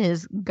film, and it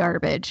is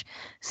garbage.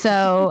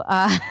 So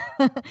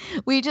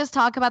we just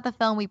talk about the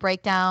film. We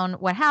break down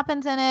what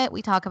happens in it.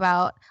 We talk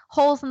about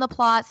holes in the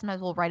plot.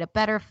 Sometimes we'll write a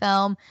better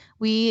film.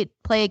 We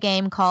play a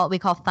game we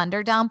call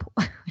Thunder Dump,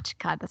 which,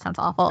 God, that sounds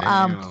awful.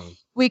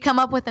 We come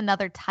up with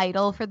another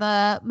title for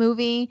the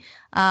movie,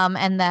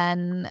 and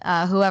then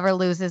whoever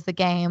loses the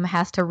game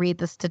has to read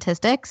the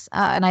statistics,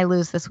 and I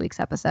lose this week's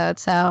episode.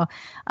 So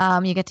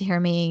you get to hear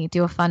me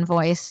do a fun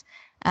voice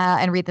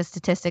and read the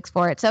statistics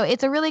for it. So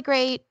it's a really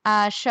great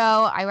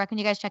show. I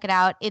recommend you guys check it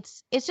out.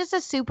 It's just a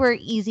super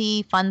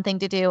easy, fun thing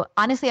to do.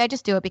 Honestly, I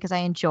just do it because I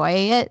enjoy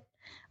it.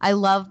 I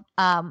love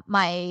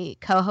my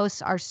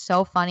co-hosts are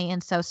so funny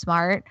and so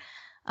smart.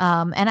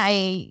 And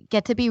I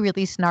get to be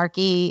really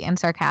snarky and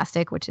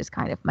sarcastic, which is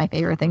kind of my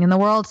favorite thing in the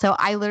world. So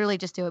I literally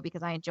just do it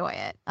because I enjoy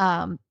it.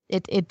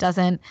 It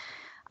doesn't,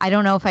 I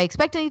don't know if I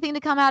expect anything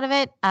to come out of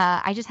it.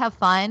 I just have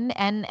fun.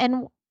 And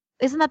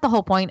isn't that the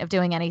whole point of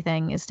doing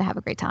anything, is to have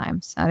a great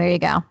time? So there you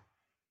go.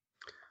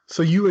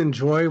 So you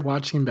enjoy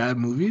watching bad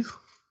movies?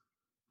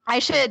 I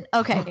should.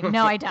 Okay.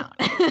 No, I don't.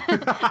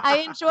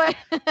 I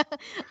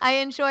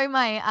enjoy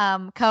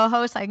my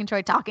co-hosts. I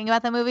enjoy talking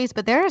about the movies,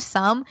 but there are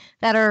some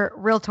that are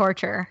real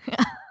torture.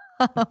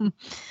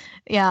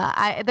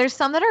 There's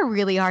some that are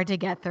really hard to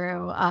get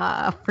through,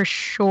 for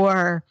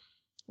sure.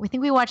 We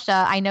think we watched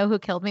I Know Who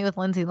Killed Me with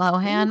Lindsay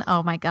Lohan.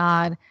 Oh my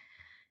God.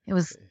 It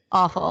was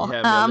awful.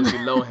 Yeah, Lindsay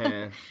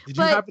Lohan. Did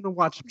you happen to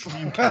watch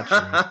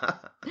Dreamcatcher?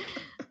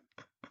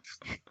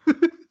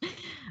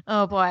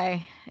 Oh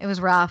boy. It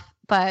was rough,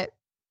 but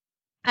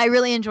I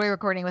really enjoy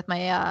recording with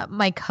my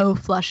my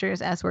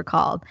co-flushers, as we're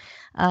called.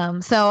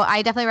 So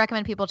I definitely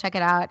recommend people check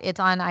it out. It's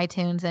on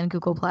iTunes and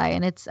Google Play,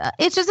 and it's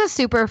just a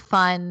super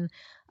fun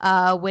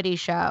witty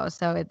show.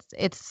 So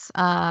it's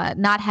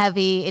not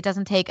heavy. It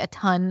doesn't take a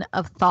ton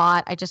of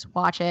thought. I just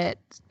watch it,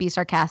 be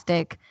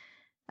sarcastic,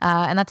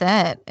 and that's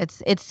it.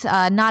 It's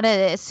not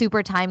a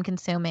super time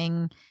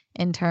consuming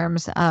in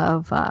terms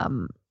of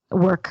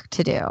work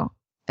to do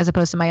as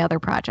opposed to my other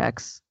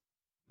projects.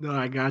 No,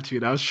 I got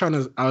you. I was trying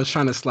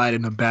to slide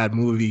in a bad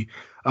movie.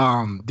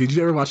 Did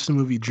you ever watch the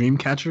movie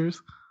Dreamcatchers?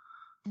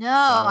 No,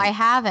 I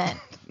haven't.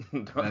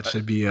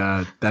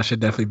 That should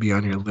definitely be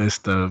on your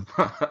list of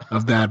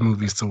bad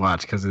movies to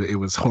watch because it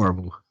was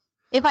horrible.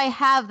 If I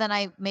have, then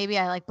I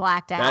like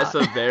blacked out. That's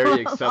a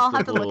very I'll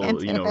have to look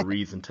acceptable, into it.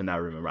 reason to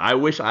not remember. I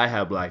wish I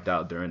had blacked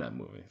out during that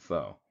movie.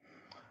 So,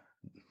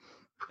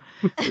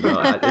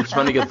 it's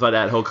funny because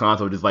that whole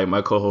concept is like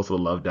my co-host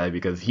would love that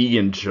because he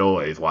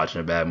enjoys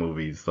watching bad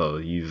movies. So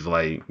he's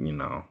like,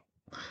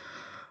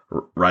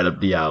 right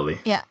up the alley.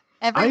 Yeah.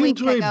 Every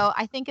week I go,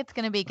 I think it's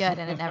going to be good,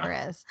 and it never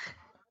is.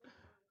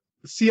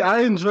 See, I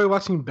enjoy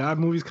watching bad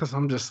movies because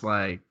I'm just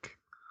like,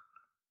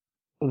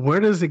 where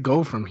does it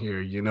go from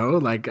here?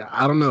 Like,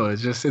 I don't know.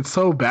 It's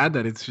so bad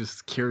that it's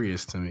just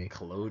curious to me.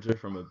 Closure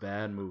from a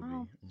bad movie.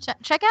 Oh,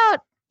 check out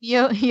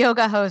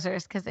Yoga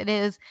Hosers because it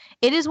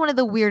is one of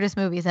the weirdest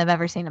movies I've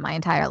ever seen in my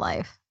entire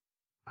life.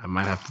 I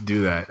might have to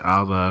do that.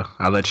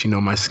 I'll let you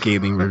know my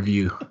scathing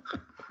review.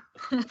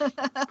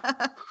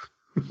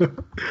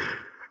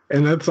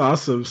 And that's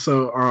awesome.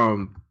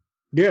 So,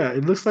 yeah,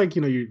 it looks like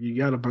you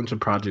got a bunch of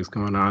projects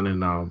going on,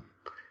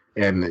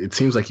 and it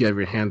seems like you have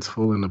your hands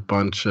full in a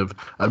bunch of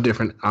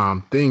different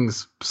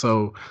things.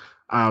 So,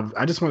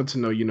 I just wanted to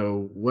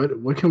know,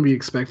 what can we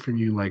expect from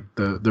you like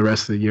the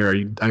rest of the year?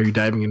 Are you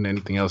diving into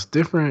anything else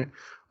different,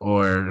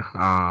 or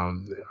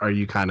are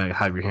you kind of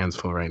have your hands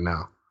full right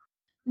now?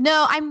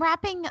 No, I'm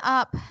wrapping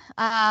up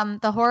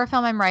the horror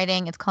film I'm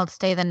writing. It's called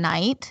Stay the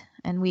Night.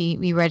 And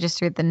we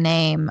registered the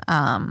name,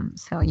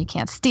 so you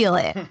can't steal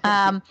it.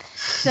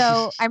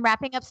 So I'm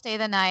wrapping up Stay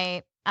the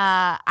Night.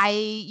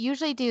 I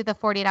usually do the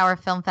 48-hour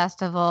film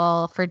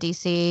festival for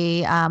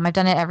DC. I've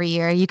done it every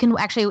year. You can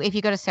actually, if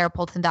you go to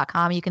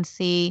sarapolton.com, you can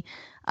see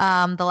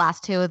the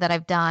last two that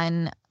I've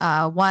done.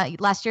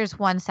 Last year's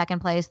won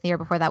second place. The year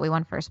before that, we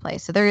won first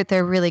place. So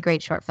they're really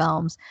great short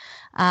films.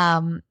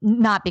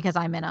 Not because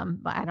I'm in them,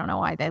 but I don't know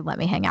why they let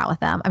me hang out with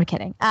them. I'm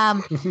kidding.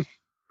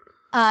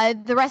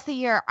 The rest of the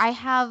year, I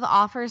have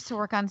offers to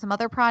work on some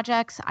other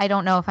projects. I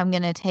don't know if I'm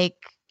going to take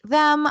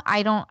them.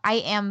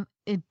 I am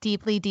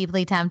deeply,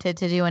 deeply tempted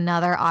to do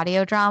another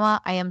audio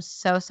drama. I am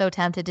so, so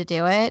tempted to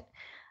do it.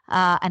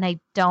 And I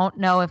don't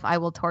know if I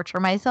will torture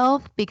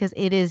myself because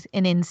it is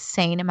an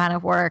insane amount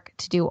of work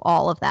to do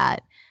all of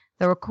that.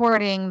 The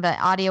recording, the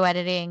audio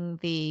editing,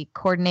 the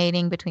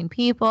coordinating between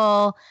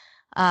people,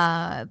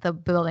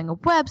 the building a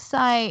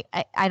website.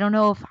 I don't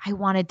know if I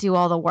want to do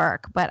all the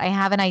work, but I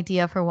have an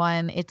idea for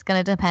one. It's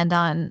going to depend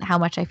on how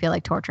much I feel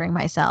like torturing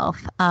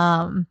myself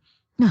on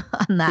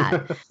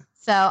that.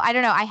 So I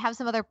don't know. I have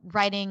some other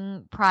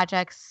writing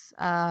projects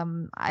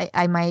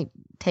I might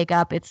take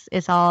up. It's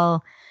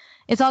all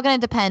going to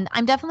depend.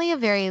 I'm definitely a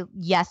very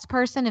yes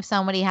person. If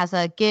somebody has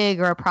a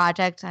gig or a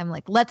project, I'm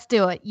like, let's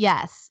do it.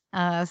 Yes.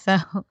 So,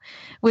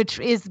 which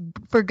is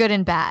for good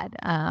and bad.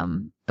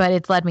 But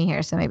it's led me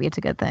here, so maybe it's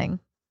a good thing.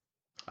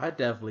 I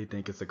definitely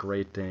think it's a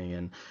great thing,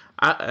 and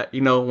I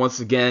once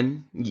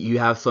again, you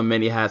have so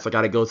many hats. I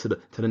got to go to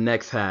the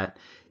next hat.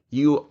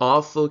 You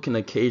also can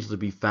occasionally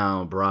be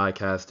found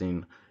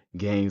broadcasting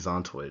games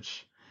on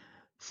Twitch.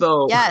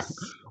 So, yes,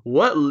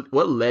 what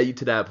led you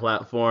to that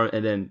platform,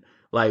 and then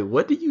like,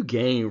 what do you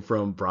gain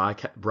from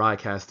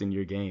broadcasting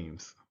your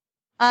games?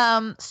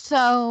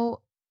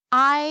 So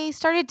I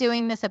started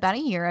doing this about a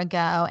year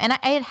ago, and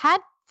I had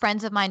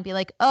friends of mine be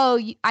like,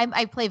 oh,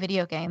 I play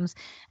video games.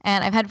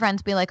 And I've had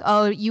friends be like,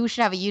 oh, you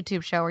should have a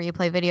YouTube show where you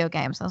play video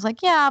games. I was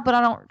like, yeah, but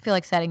I don't feel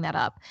like setting that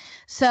up.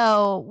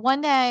 So one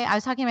day I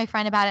was talking to my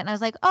friend about it and I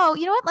was like, oh,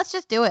 you know what? Let's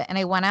just do it. And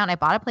I went out and I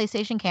bought a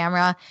PlayStation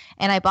camera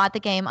and I bought the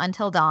game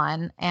Until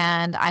Dawn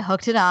and I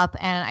hooked it up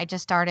and I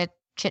just started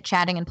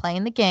chit-chatting and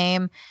playing the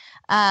game.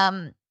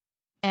 I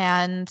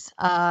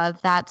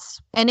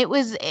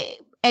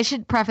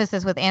should preface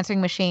this with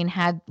Answering Machine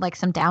had like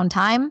some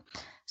downtime.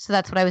 So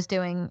that's what I was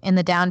doing in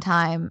the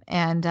downtime.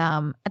 And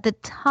at the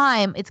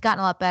time, it's gotten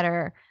a lot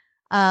better.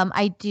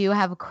 I do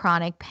have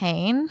chronic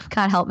pain.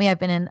 God help me. I've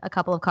been in a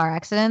couple of car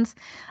accidents.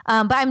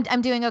 But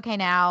I'm doing okay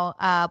now.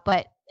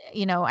 But,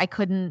 I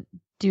couldn't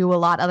do a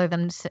lot other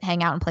than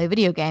hang out and play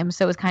video games.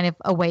 So it was kind of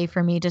a way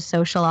for me to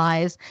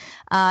socialize.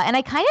 And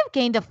I kind of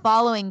gained a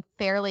following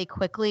fairly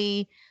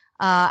quickly.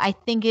 I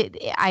think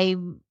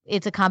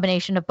it's a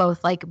combination of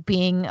both like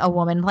being a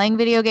woman playing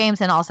video games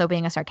and also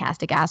being a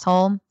sarcastic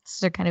asshole.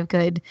 These are kind of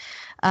good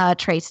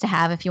traits to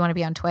have if you want to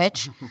be on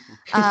Twitch.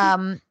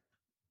 And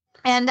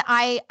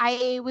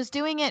I was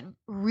doing it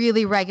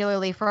really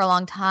regularly for a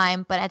long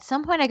time, but at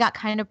some point I got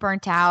kind of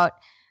burnt out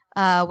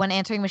when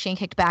Answering Machine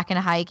kicked back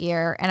into high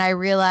gear, and I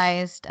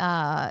realized,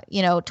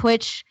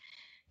 Twitch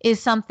is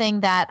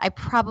something that I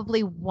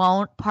probably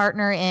won't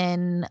partner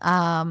in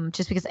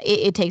just because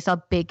it takes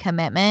a big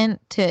commitment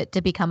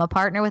to become a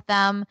partner with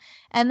them.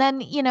 And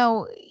then,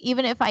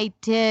 even if I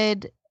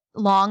did,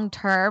 long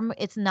term,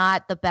 it's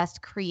not the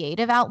best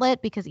creative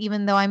outlet, because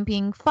even though I'm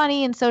being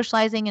funny and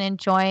socializing and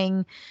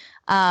enjoying,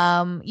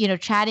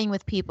 chatting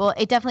with people,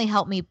 it definitely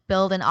helped me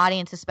build an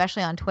audience,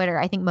 especially on Twitter.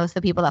 I think most of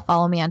the people that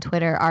follow me on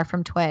Twitter are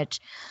from Twitch.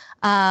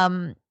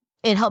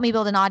 It helped me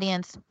build an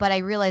audience, but I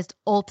realized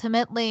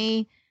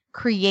ultimately,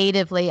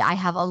 creatively, I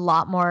have a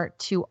lot more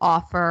to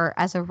offer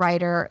as a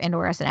writer and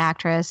or as an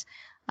actress.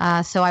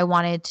 So I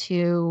wanted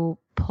to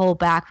pull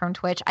back from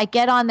Twitch. I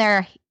get on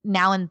there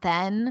now and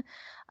then.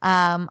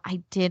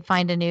 I did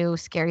find a new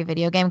scary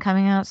video game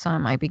coming out, so I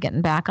might be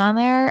getting back on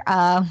there.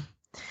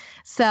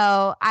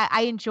 So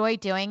I enjoy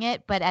doing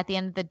it, but at the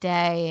end of the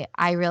day,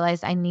 I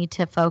realized I need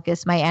to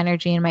focus my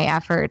energy and my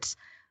efforts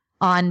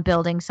on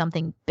building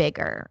something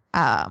bigger.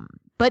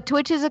 But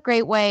Twitch is a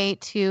great way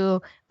to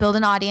build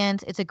an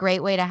audience. It's a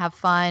great way to have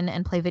fun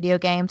and play video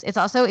games. It's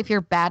also, if you're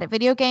bad at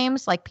video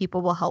games, like, people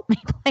will help me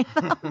play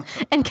them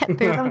and get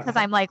through them because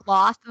I'm like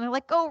lost and they're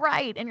like, go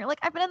right. And you're like,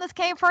 I've been in this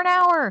game for an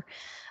hour.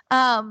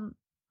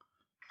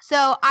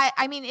 So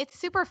I mean, it's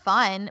super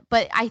fun,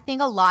 but I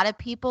think a lot of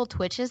people,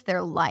 Twitch is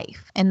their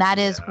life, and that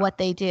is what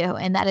they do.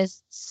 And that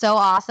is so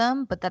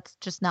awesome, but that's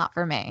just not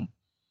for me.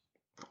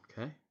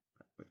 Okay.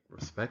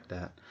 Respect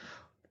that.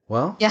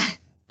 Well, yeah.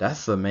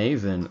 That's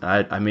amazing.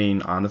 I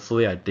mean,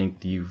 honestly, I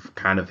think you've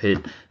kind of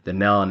hit the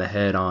nail on the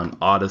head on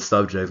all the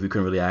subjects. We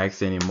couldn't really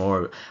ask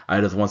anymore. I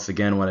just once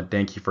again want to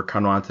thank you for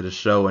coming on to the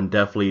show and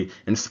definitely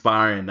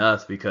inspiring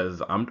us, because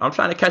I'm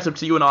trying to catch up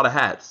to you in all the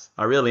hats.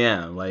 I really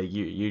am. Like,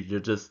 you're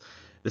just,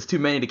 there's too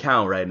many to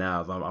count right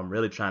now. So I'm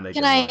really trying to.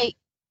 Can I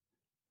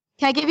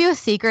give you a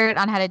secret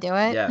on how to do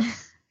it?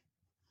 Yes.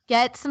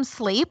 Get some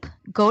sleep.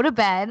 Go to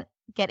bed.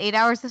 Get 8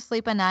 hours of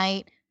sleep a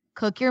night.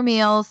 Cook your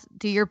meals.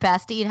 Do your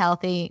best to eat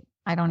healthy.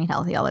 I don't eat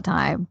healthy all the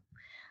time.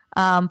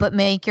 But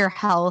make your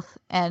health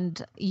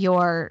and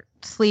your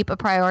sleep a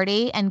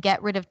priority, and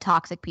get rid of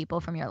toxic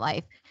people from your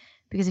life.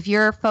 Because if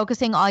you're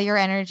focusing all your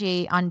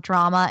energy on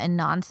drama and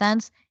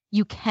nonsense,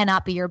 you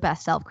cannot be your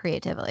best self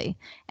creatively.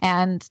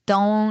 And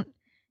don't,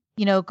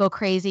 go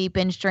crazy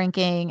binge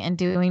drinking and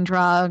doing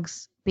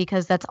drugs,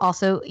 because that's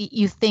also,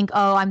 you think,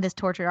 oh, I'm this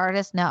tortured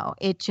artist. No,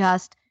 it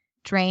just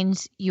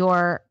drains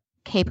your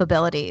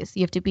capabilities.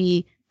 You have to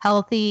be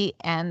healthy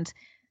and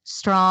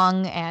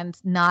strong and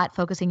not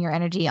focusing your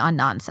energy on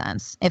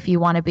nonsense if you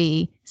want to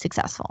be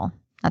successful.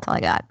 That's all I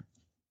got.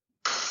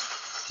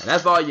 And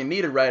that's all you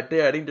needed right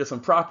there. I think there's some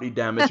property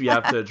damage you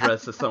have to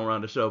address to somewhere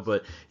on the show.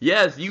 But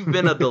yes, you've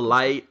been a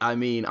delight. I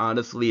mean,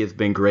 honestly, it's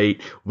been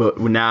great. But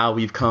now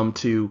we've come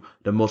to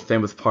the most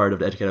famous part of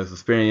the Educator Hustle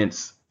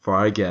experience for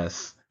our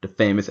guests, the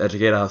famous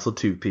Educator Hustle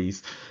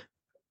 2-piece.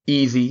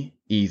 Easy.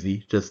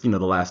 Just, the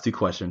last two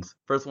questions.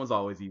 First one's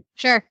always easy.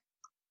 Sure.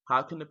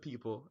 How can the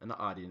people in the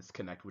audience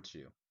connect with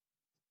you?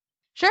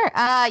 Sure.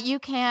 You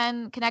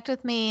can connect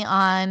with me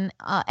on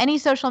any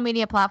social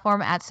media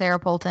platform at Sara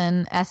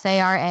Polton,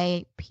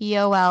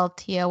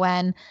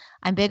 SaraPolton.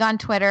 I'm big on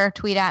Twitter.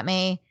 Tweet at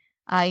me.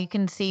 You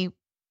can see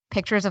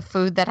pictures of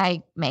food that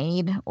I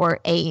made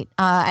or ate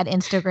at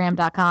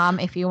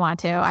Instagram.com if you want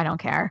to. I don't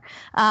care.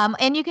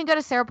 And you can go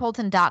to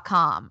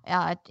sarapolton.com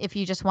if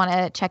you just want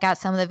to check out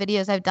some of the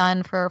videos I've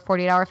done for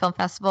 48 Hour Film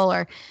Festival,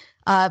 or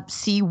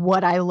see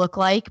what I look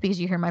like,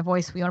 because you hear my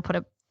voice. We want to put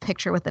a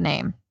picture with the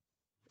name.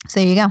 So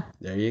there you go.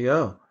 There you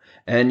go.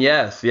 And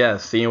yes,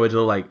 seeing what you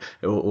look like,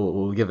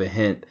 we'll give a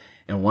hint.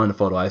 In one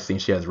photo I've seen,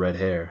 she has red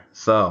hair.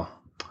 So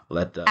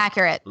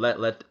accurate.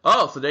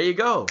 So there you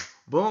go.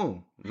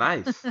 Boom.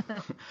 Nice.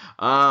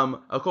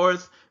 Of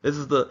course, this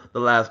is the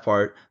last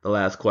part, the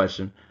last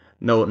question.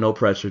 No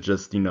pressure,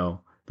 just the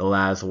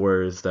last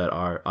words that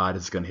our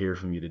audience is gonna hear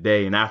from you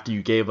today. And after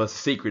you gave us a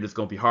secret, it's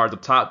gonna be hard to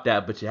top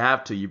that, but you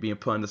have to. You're being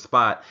put on the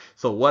spot.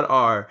 So what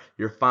are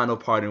your final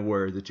parting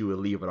words that you would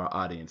leave with our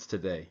audience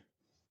today?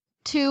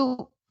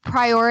 To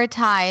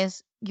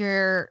prioritize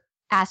your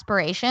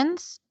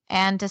aspirations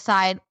and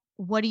decide,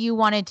 what do you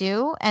want to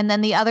do? And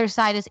then the other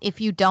side is,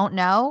 if you don't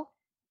know,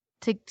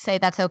 to say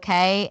that's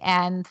okay,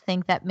 and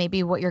think that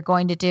maybe what you're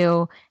going to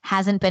do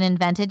hasn't been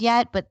invented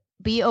yet, but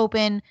be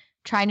open,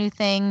 try new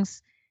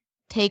things,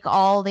 take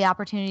all the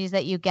opportunities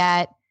that you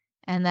get,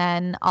 and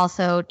then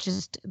also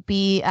just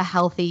be a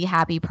healthy,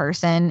 happy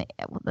person.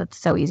 That's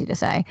so easy to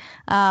say.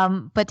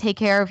 But take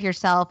care of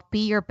yourself.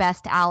 Be your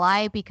best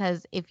ally,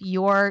 because if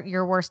you're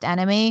your worst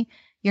enemy,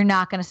 you're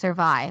not going to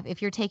survive.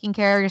 If you're taking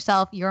care of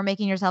yourself, you're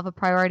making yourself a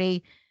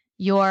priority,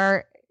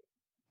 you're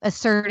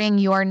asserting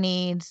your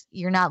needs,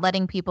 you're not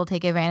letting people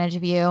take advantage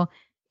of you,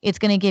 it's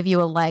going to give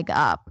you a leg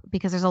up,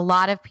 because there's a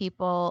lot of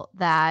people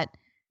that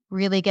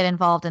really get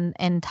involved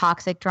in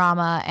toxic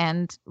drama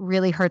and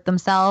really hurt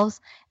themselves,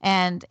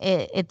 and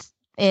it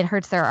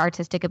hurts their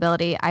artistic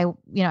ability. I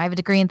have a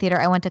degree in theater.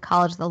 I went to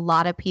college with a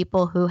lot of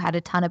people who had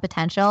a ton of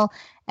potential,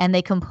 and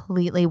they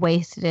completely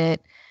wasted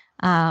it,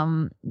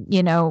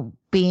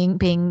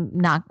 being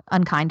not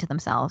unkind to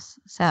themselves.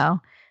 So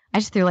I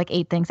just threw like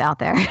 8 things out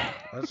there.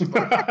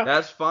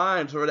 That's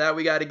fine. So for that,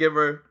 we got to give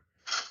her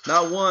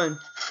not 1,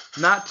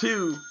 not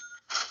 2.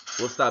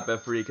 We'll stop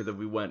at 3, because if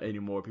we went any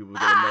more, people would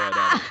get mad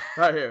at us.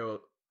 Right here.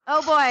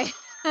 Oh boy.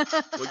 We'll give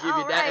you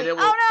that, right. and then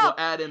we'll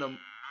add in a.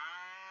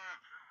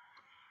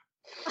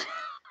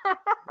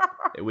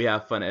 We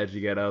have fun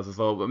educating us.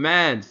 So, but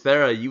man,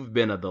 Sarah, you've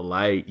been a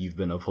delight. You've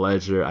been a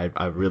pleasure.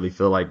 I really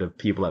feel like the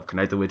people have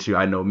connected with you.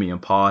 I know me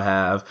and Paul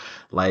have.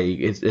 Like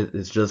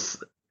it's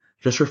just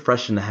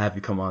refreshing to have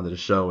you come on to the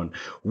show, and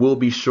we'll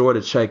be sure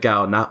to check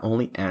out not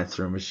only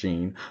Answering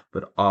Machine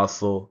but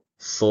also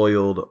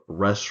Soiled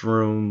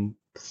Restroom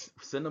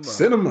Cinema.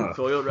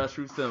 Soiled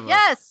Restroom Cinema.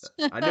 Yes.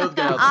 I knew it was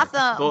gonna Awesome.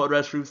 happen. Soiled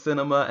Restroom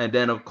Cinema, and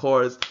then of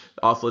course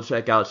also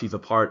check out. She's a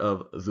part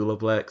of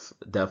Zulaplex.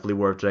 Definitely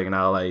worth checking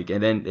out.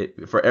 And then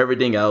for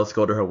everything else,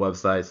 go to her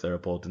website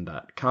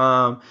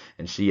sarapolton.com,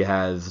 and she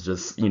has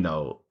just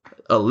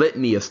a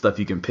litany of stuff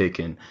you can pick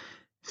and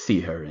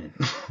see her in.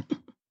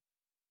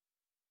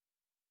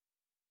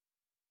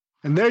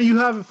 And there you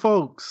have it,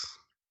 folks.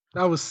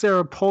 That was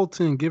Sara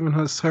Polton giving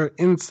us her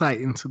insight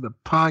into the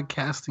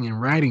podcasting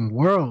and writing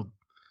world.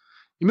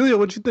 Emilio,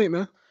 what you think,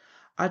 man?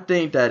 I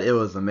think that it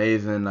was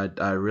amazing.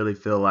 I really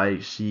feel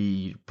like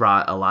she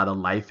brought a lot of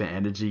life and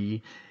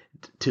energy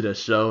to the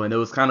show, and it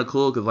was kind of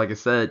cool because, like I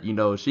said,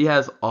 she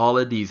has all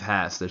of these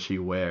hats that she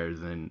wears,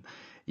 and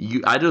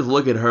I just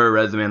look at her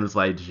resume and it's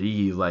like,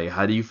 geez, like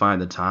how do you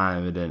find the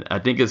time? And then I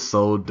think it's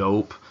so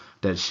dope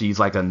that she's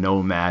like a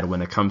nomad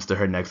when it comes to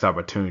her next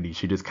opportunity.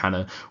 She just kind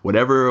of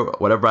whatever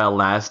I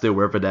lasted,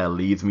 wherever that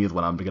leads me is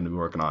what I'm going to be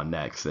working on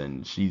next,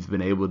 and she's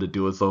been able to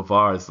do it so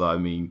far. So I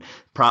mean,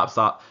 hats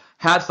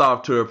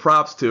off to her,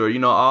 props to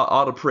her,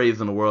 all the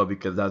praise in the world,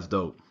 because that's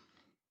dope.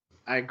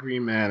 I agree,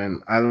 man.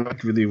 And I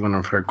like really one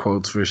of her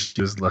quotes where she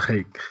was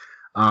like,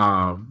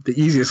 the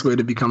easiest way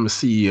to become a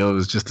CEO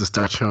is just to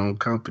start your own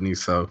company.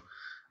 So,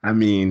 I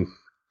mean,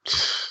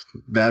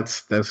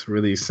 that's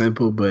really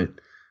simple, but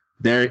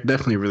they're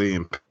definitely really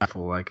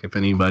impactful. Like if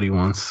anybody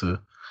wants to,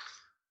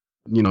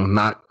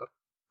 not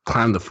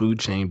climb the food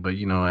chain, but,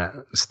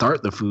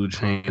 start the food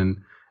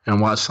chain and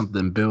watch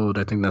something build.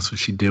 I think that's what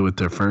she did with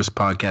their first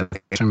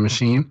podcast, Answering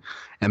Machine.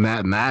 And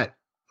that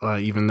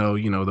even though,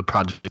 the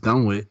project is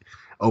done with,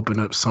 opened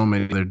up so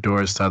many other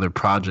doors to other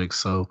projects.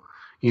 So,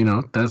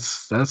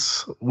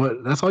 that's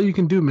all you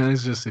can do, man.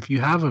 It's just, if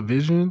you have a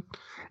vision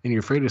and you're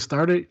afraid to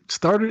start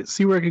it,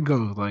 see where it can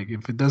go. Like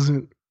if it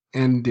doesn't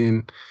end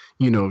in,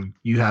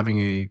 you having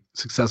a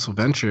successful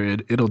venture,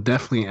 it'll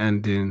definitely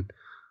end in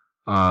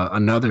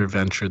another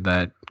venture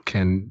that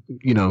can,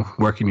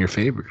 work in your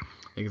favor.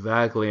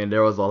 Exactly, and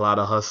there was a lot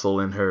of hustle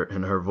in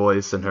her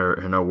voice and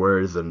her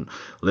words, and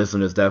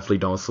listeners definitely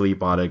don't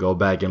sleep on it. Go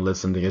back and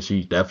listen to it.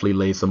 She definitely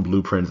laid some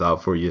blueprints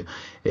out for you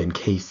in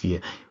case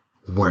you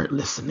weren't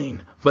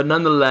listening. But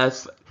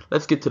nonetheless,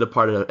 let's get to the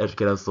part of the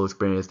Educate Hustle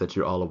experience that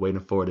you're all waiting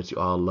for, that you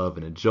all love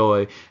and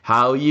enjoy.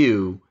 How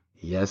you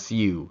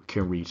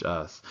can reach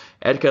us.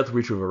 Educate Hustle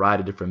reach a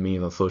variety of different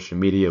means on social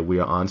media. We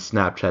are on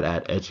Snapchat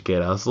at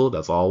Educate Hustle.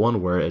 That's all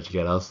one word,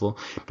 Educate Hustle.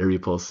 There we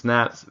post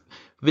snaps,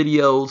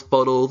 videos,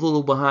 photos,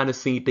 little behind the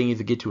scene things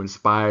to get you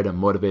inspired and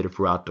motivated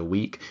throughout the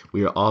week.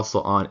 We are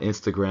also on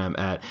Instagram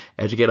at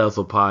Educate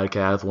Hustle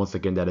Podcast. Once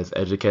again, that is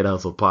Educate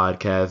Hustle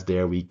Podcast.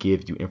 There we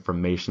give you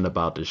information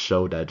about the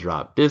show that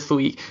dropped this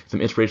week,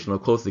 some inspirational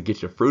quotes to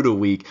get you through the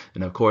week,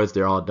 and of course,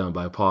 they're all done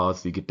by Paul,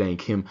 so you can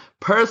thank him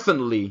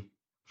personally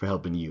for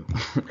helping you.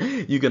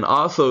 You can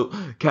also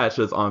catch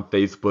us on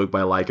Facebook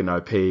by liking our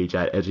page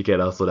at Educate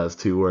Hustle. That's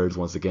 2 words.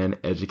 Once again,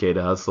 Educate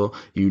Hustle.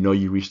 You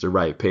reached the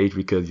right page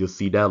because you'll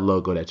see that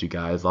logo that you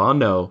guys all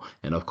know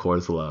and of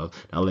course love.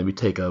 Now let me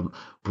take a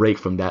break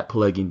from that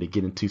plugging to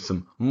get into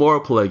some more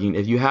plugging.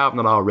 If you have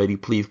not already,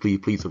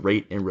 please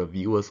rate and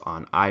review us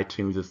on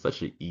iTunes. It's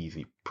such an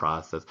easy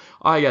process.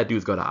 All you gotta do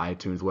is go to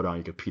iTunes, whether on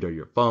your computer or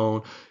your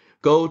phone.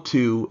 Go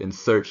to and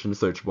search in the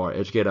search bar,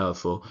 Educate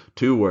Hustle,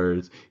 2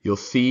 words. You'll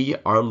see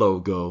our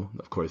logo.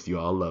 Of course, you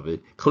all love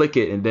it. Click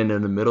it, and then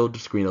in the middle of the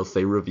screen, it'll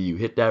say review.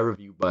 Hit that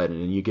review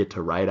button, and you get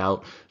to write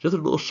out just a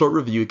little short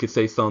review. It could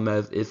say something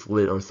as it's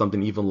lit or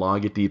something even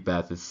long and deep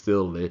as it's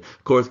still lit.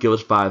 Of course, give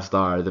us 5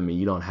 stars. I mean,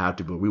 you don't have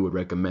to, but we would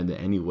recommend it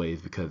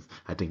anyways because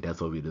I think that's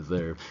what we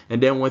deserve.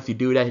 And then once you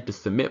do that, hit the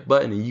submit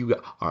button, and you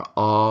are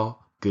all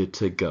good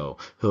to go.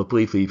 So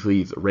please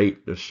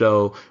rate the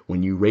show.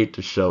 When you rate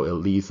the show, it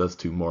leads us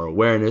to more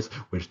awareness,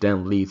 which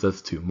then leads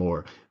us to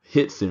more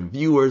hits and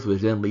viewers,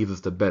 which then leads us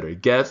to better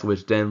guests,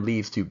 which then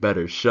leads to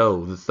better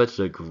shows. It's such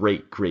a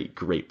great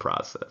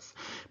process.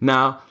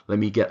 Now, let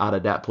me get out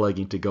of that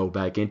plugging to go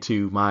back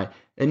into my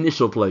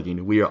initial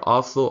plugging. We are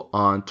also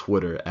on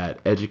Twitter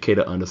at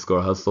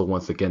educator_hustle.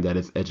 Once again, that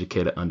is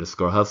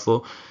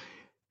educator_hustle.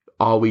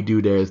 All we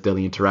do there is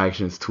daily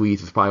interactions,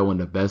 tweets. It's probably one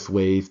of the best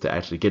ways to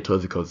actually get to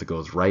us because it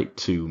goes right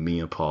to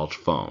me and Paul's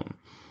phone.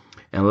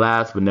 And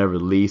last but never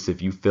least,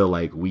 if you feel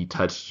like we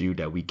touched you,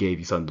 that we gave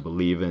you something to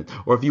believe in,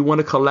 or if you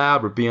want to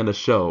collab or be on the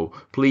show,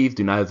 please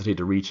do not hesitate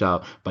to reach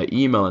out by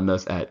emailing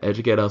us at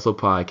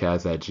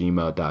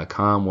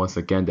educatehustlepodcast@gmail.com. Once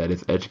again, that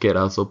is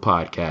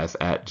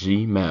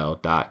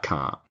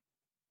educatehustlepodcast@gmail.com.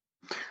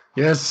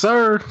 Yes,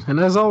 sir. And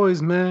as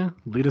always, man,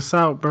 lead us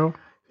out, bro.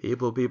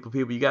 People,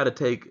 you got to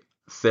take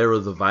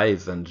Sarah's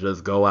advice and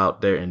just go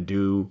out there and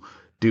do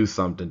do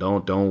something.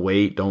 Don't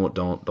wait.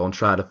 Don't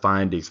try to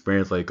find the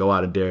experience. Like, go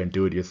out and there and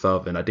do it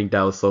yourself. And I think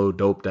that was so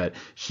dope that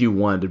she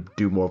wanted to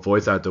do more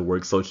voice actor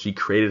work. So she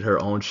created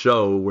her own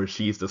show where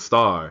she's the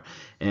star.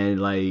 And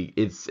like,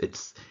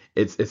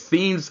 it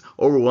seems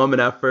overwhelming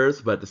at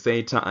first, but at the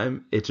same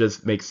time, it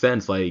just makes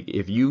sense. Like,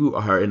 if you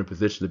are in a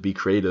position to be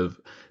creative,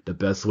 the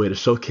best way to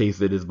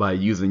showcase it is by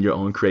using your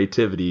own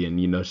creativity.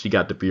 And, you know, she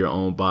got to be her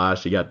own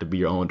boss. She got to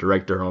be her own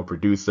director, her own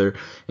producer.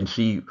 And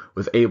she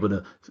was able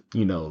to,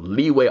 you know,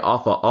 leeway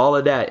off of all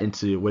of that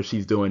into what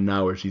she's doing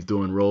now, where she's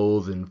doing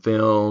roles in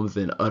films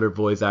and other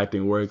voice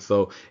acting work.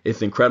 So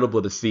it's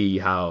incredible to see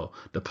how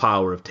the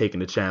power of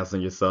taking a chance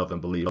on yourself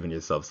and believing in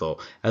yourself. So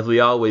as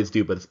we always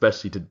do, but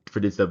especially for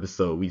this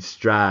episode, we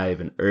strive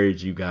and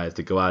urge you guys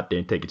to go out there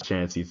and take a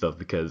chance on yourself,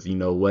 because you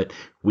know what?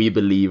 We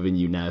believe in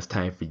you. Now it's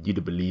time for you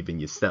to believe in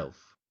yourself.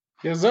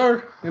 Yes,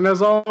 sir. And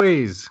as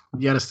always,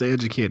 you got to stay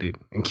educated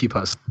and keep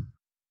hustling.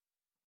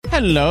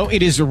 Hello,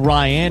 it is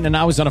Ryan, and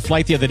I was on a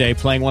flight the other day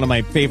playing one of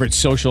my favorite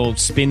social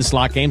spin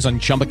slot games on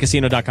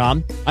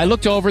ChumbaCasino.com. I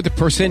looked over at the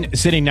person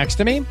sitting next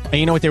to me, and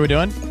you know what they were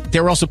doing? They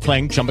were also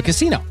playing Chumba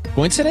Casino.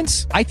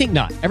 Coincidence? I think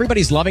not.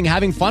 Everybody's loving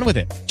having fun with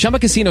it. Chumba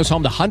Casino is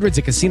home to hundreds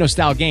of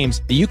casino-style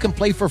games that you can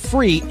play for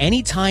free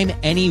anytime,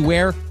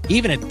 anywhere,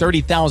 even at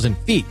 30,000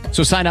 feet.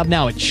 So sign up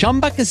now at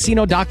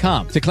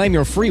ChumbaCasino.com to claim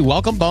your free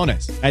welcome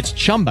bonus. That's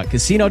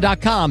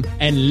ChumbaCasino.com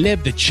and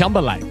live the Chumba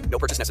life. No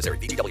purchase necessary.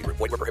 VGW. Void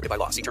where prohibited by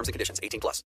law. See terms and conditions. 18+.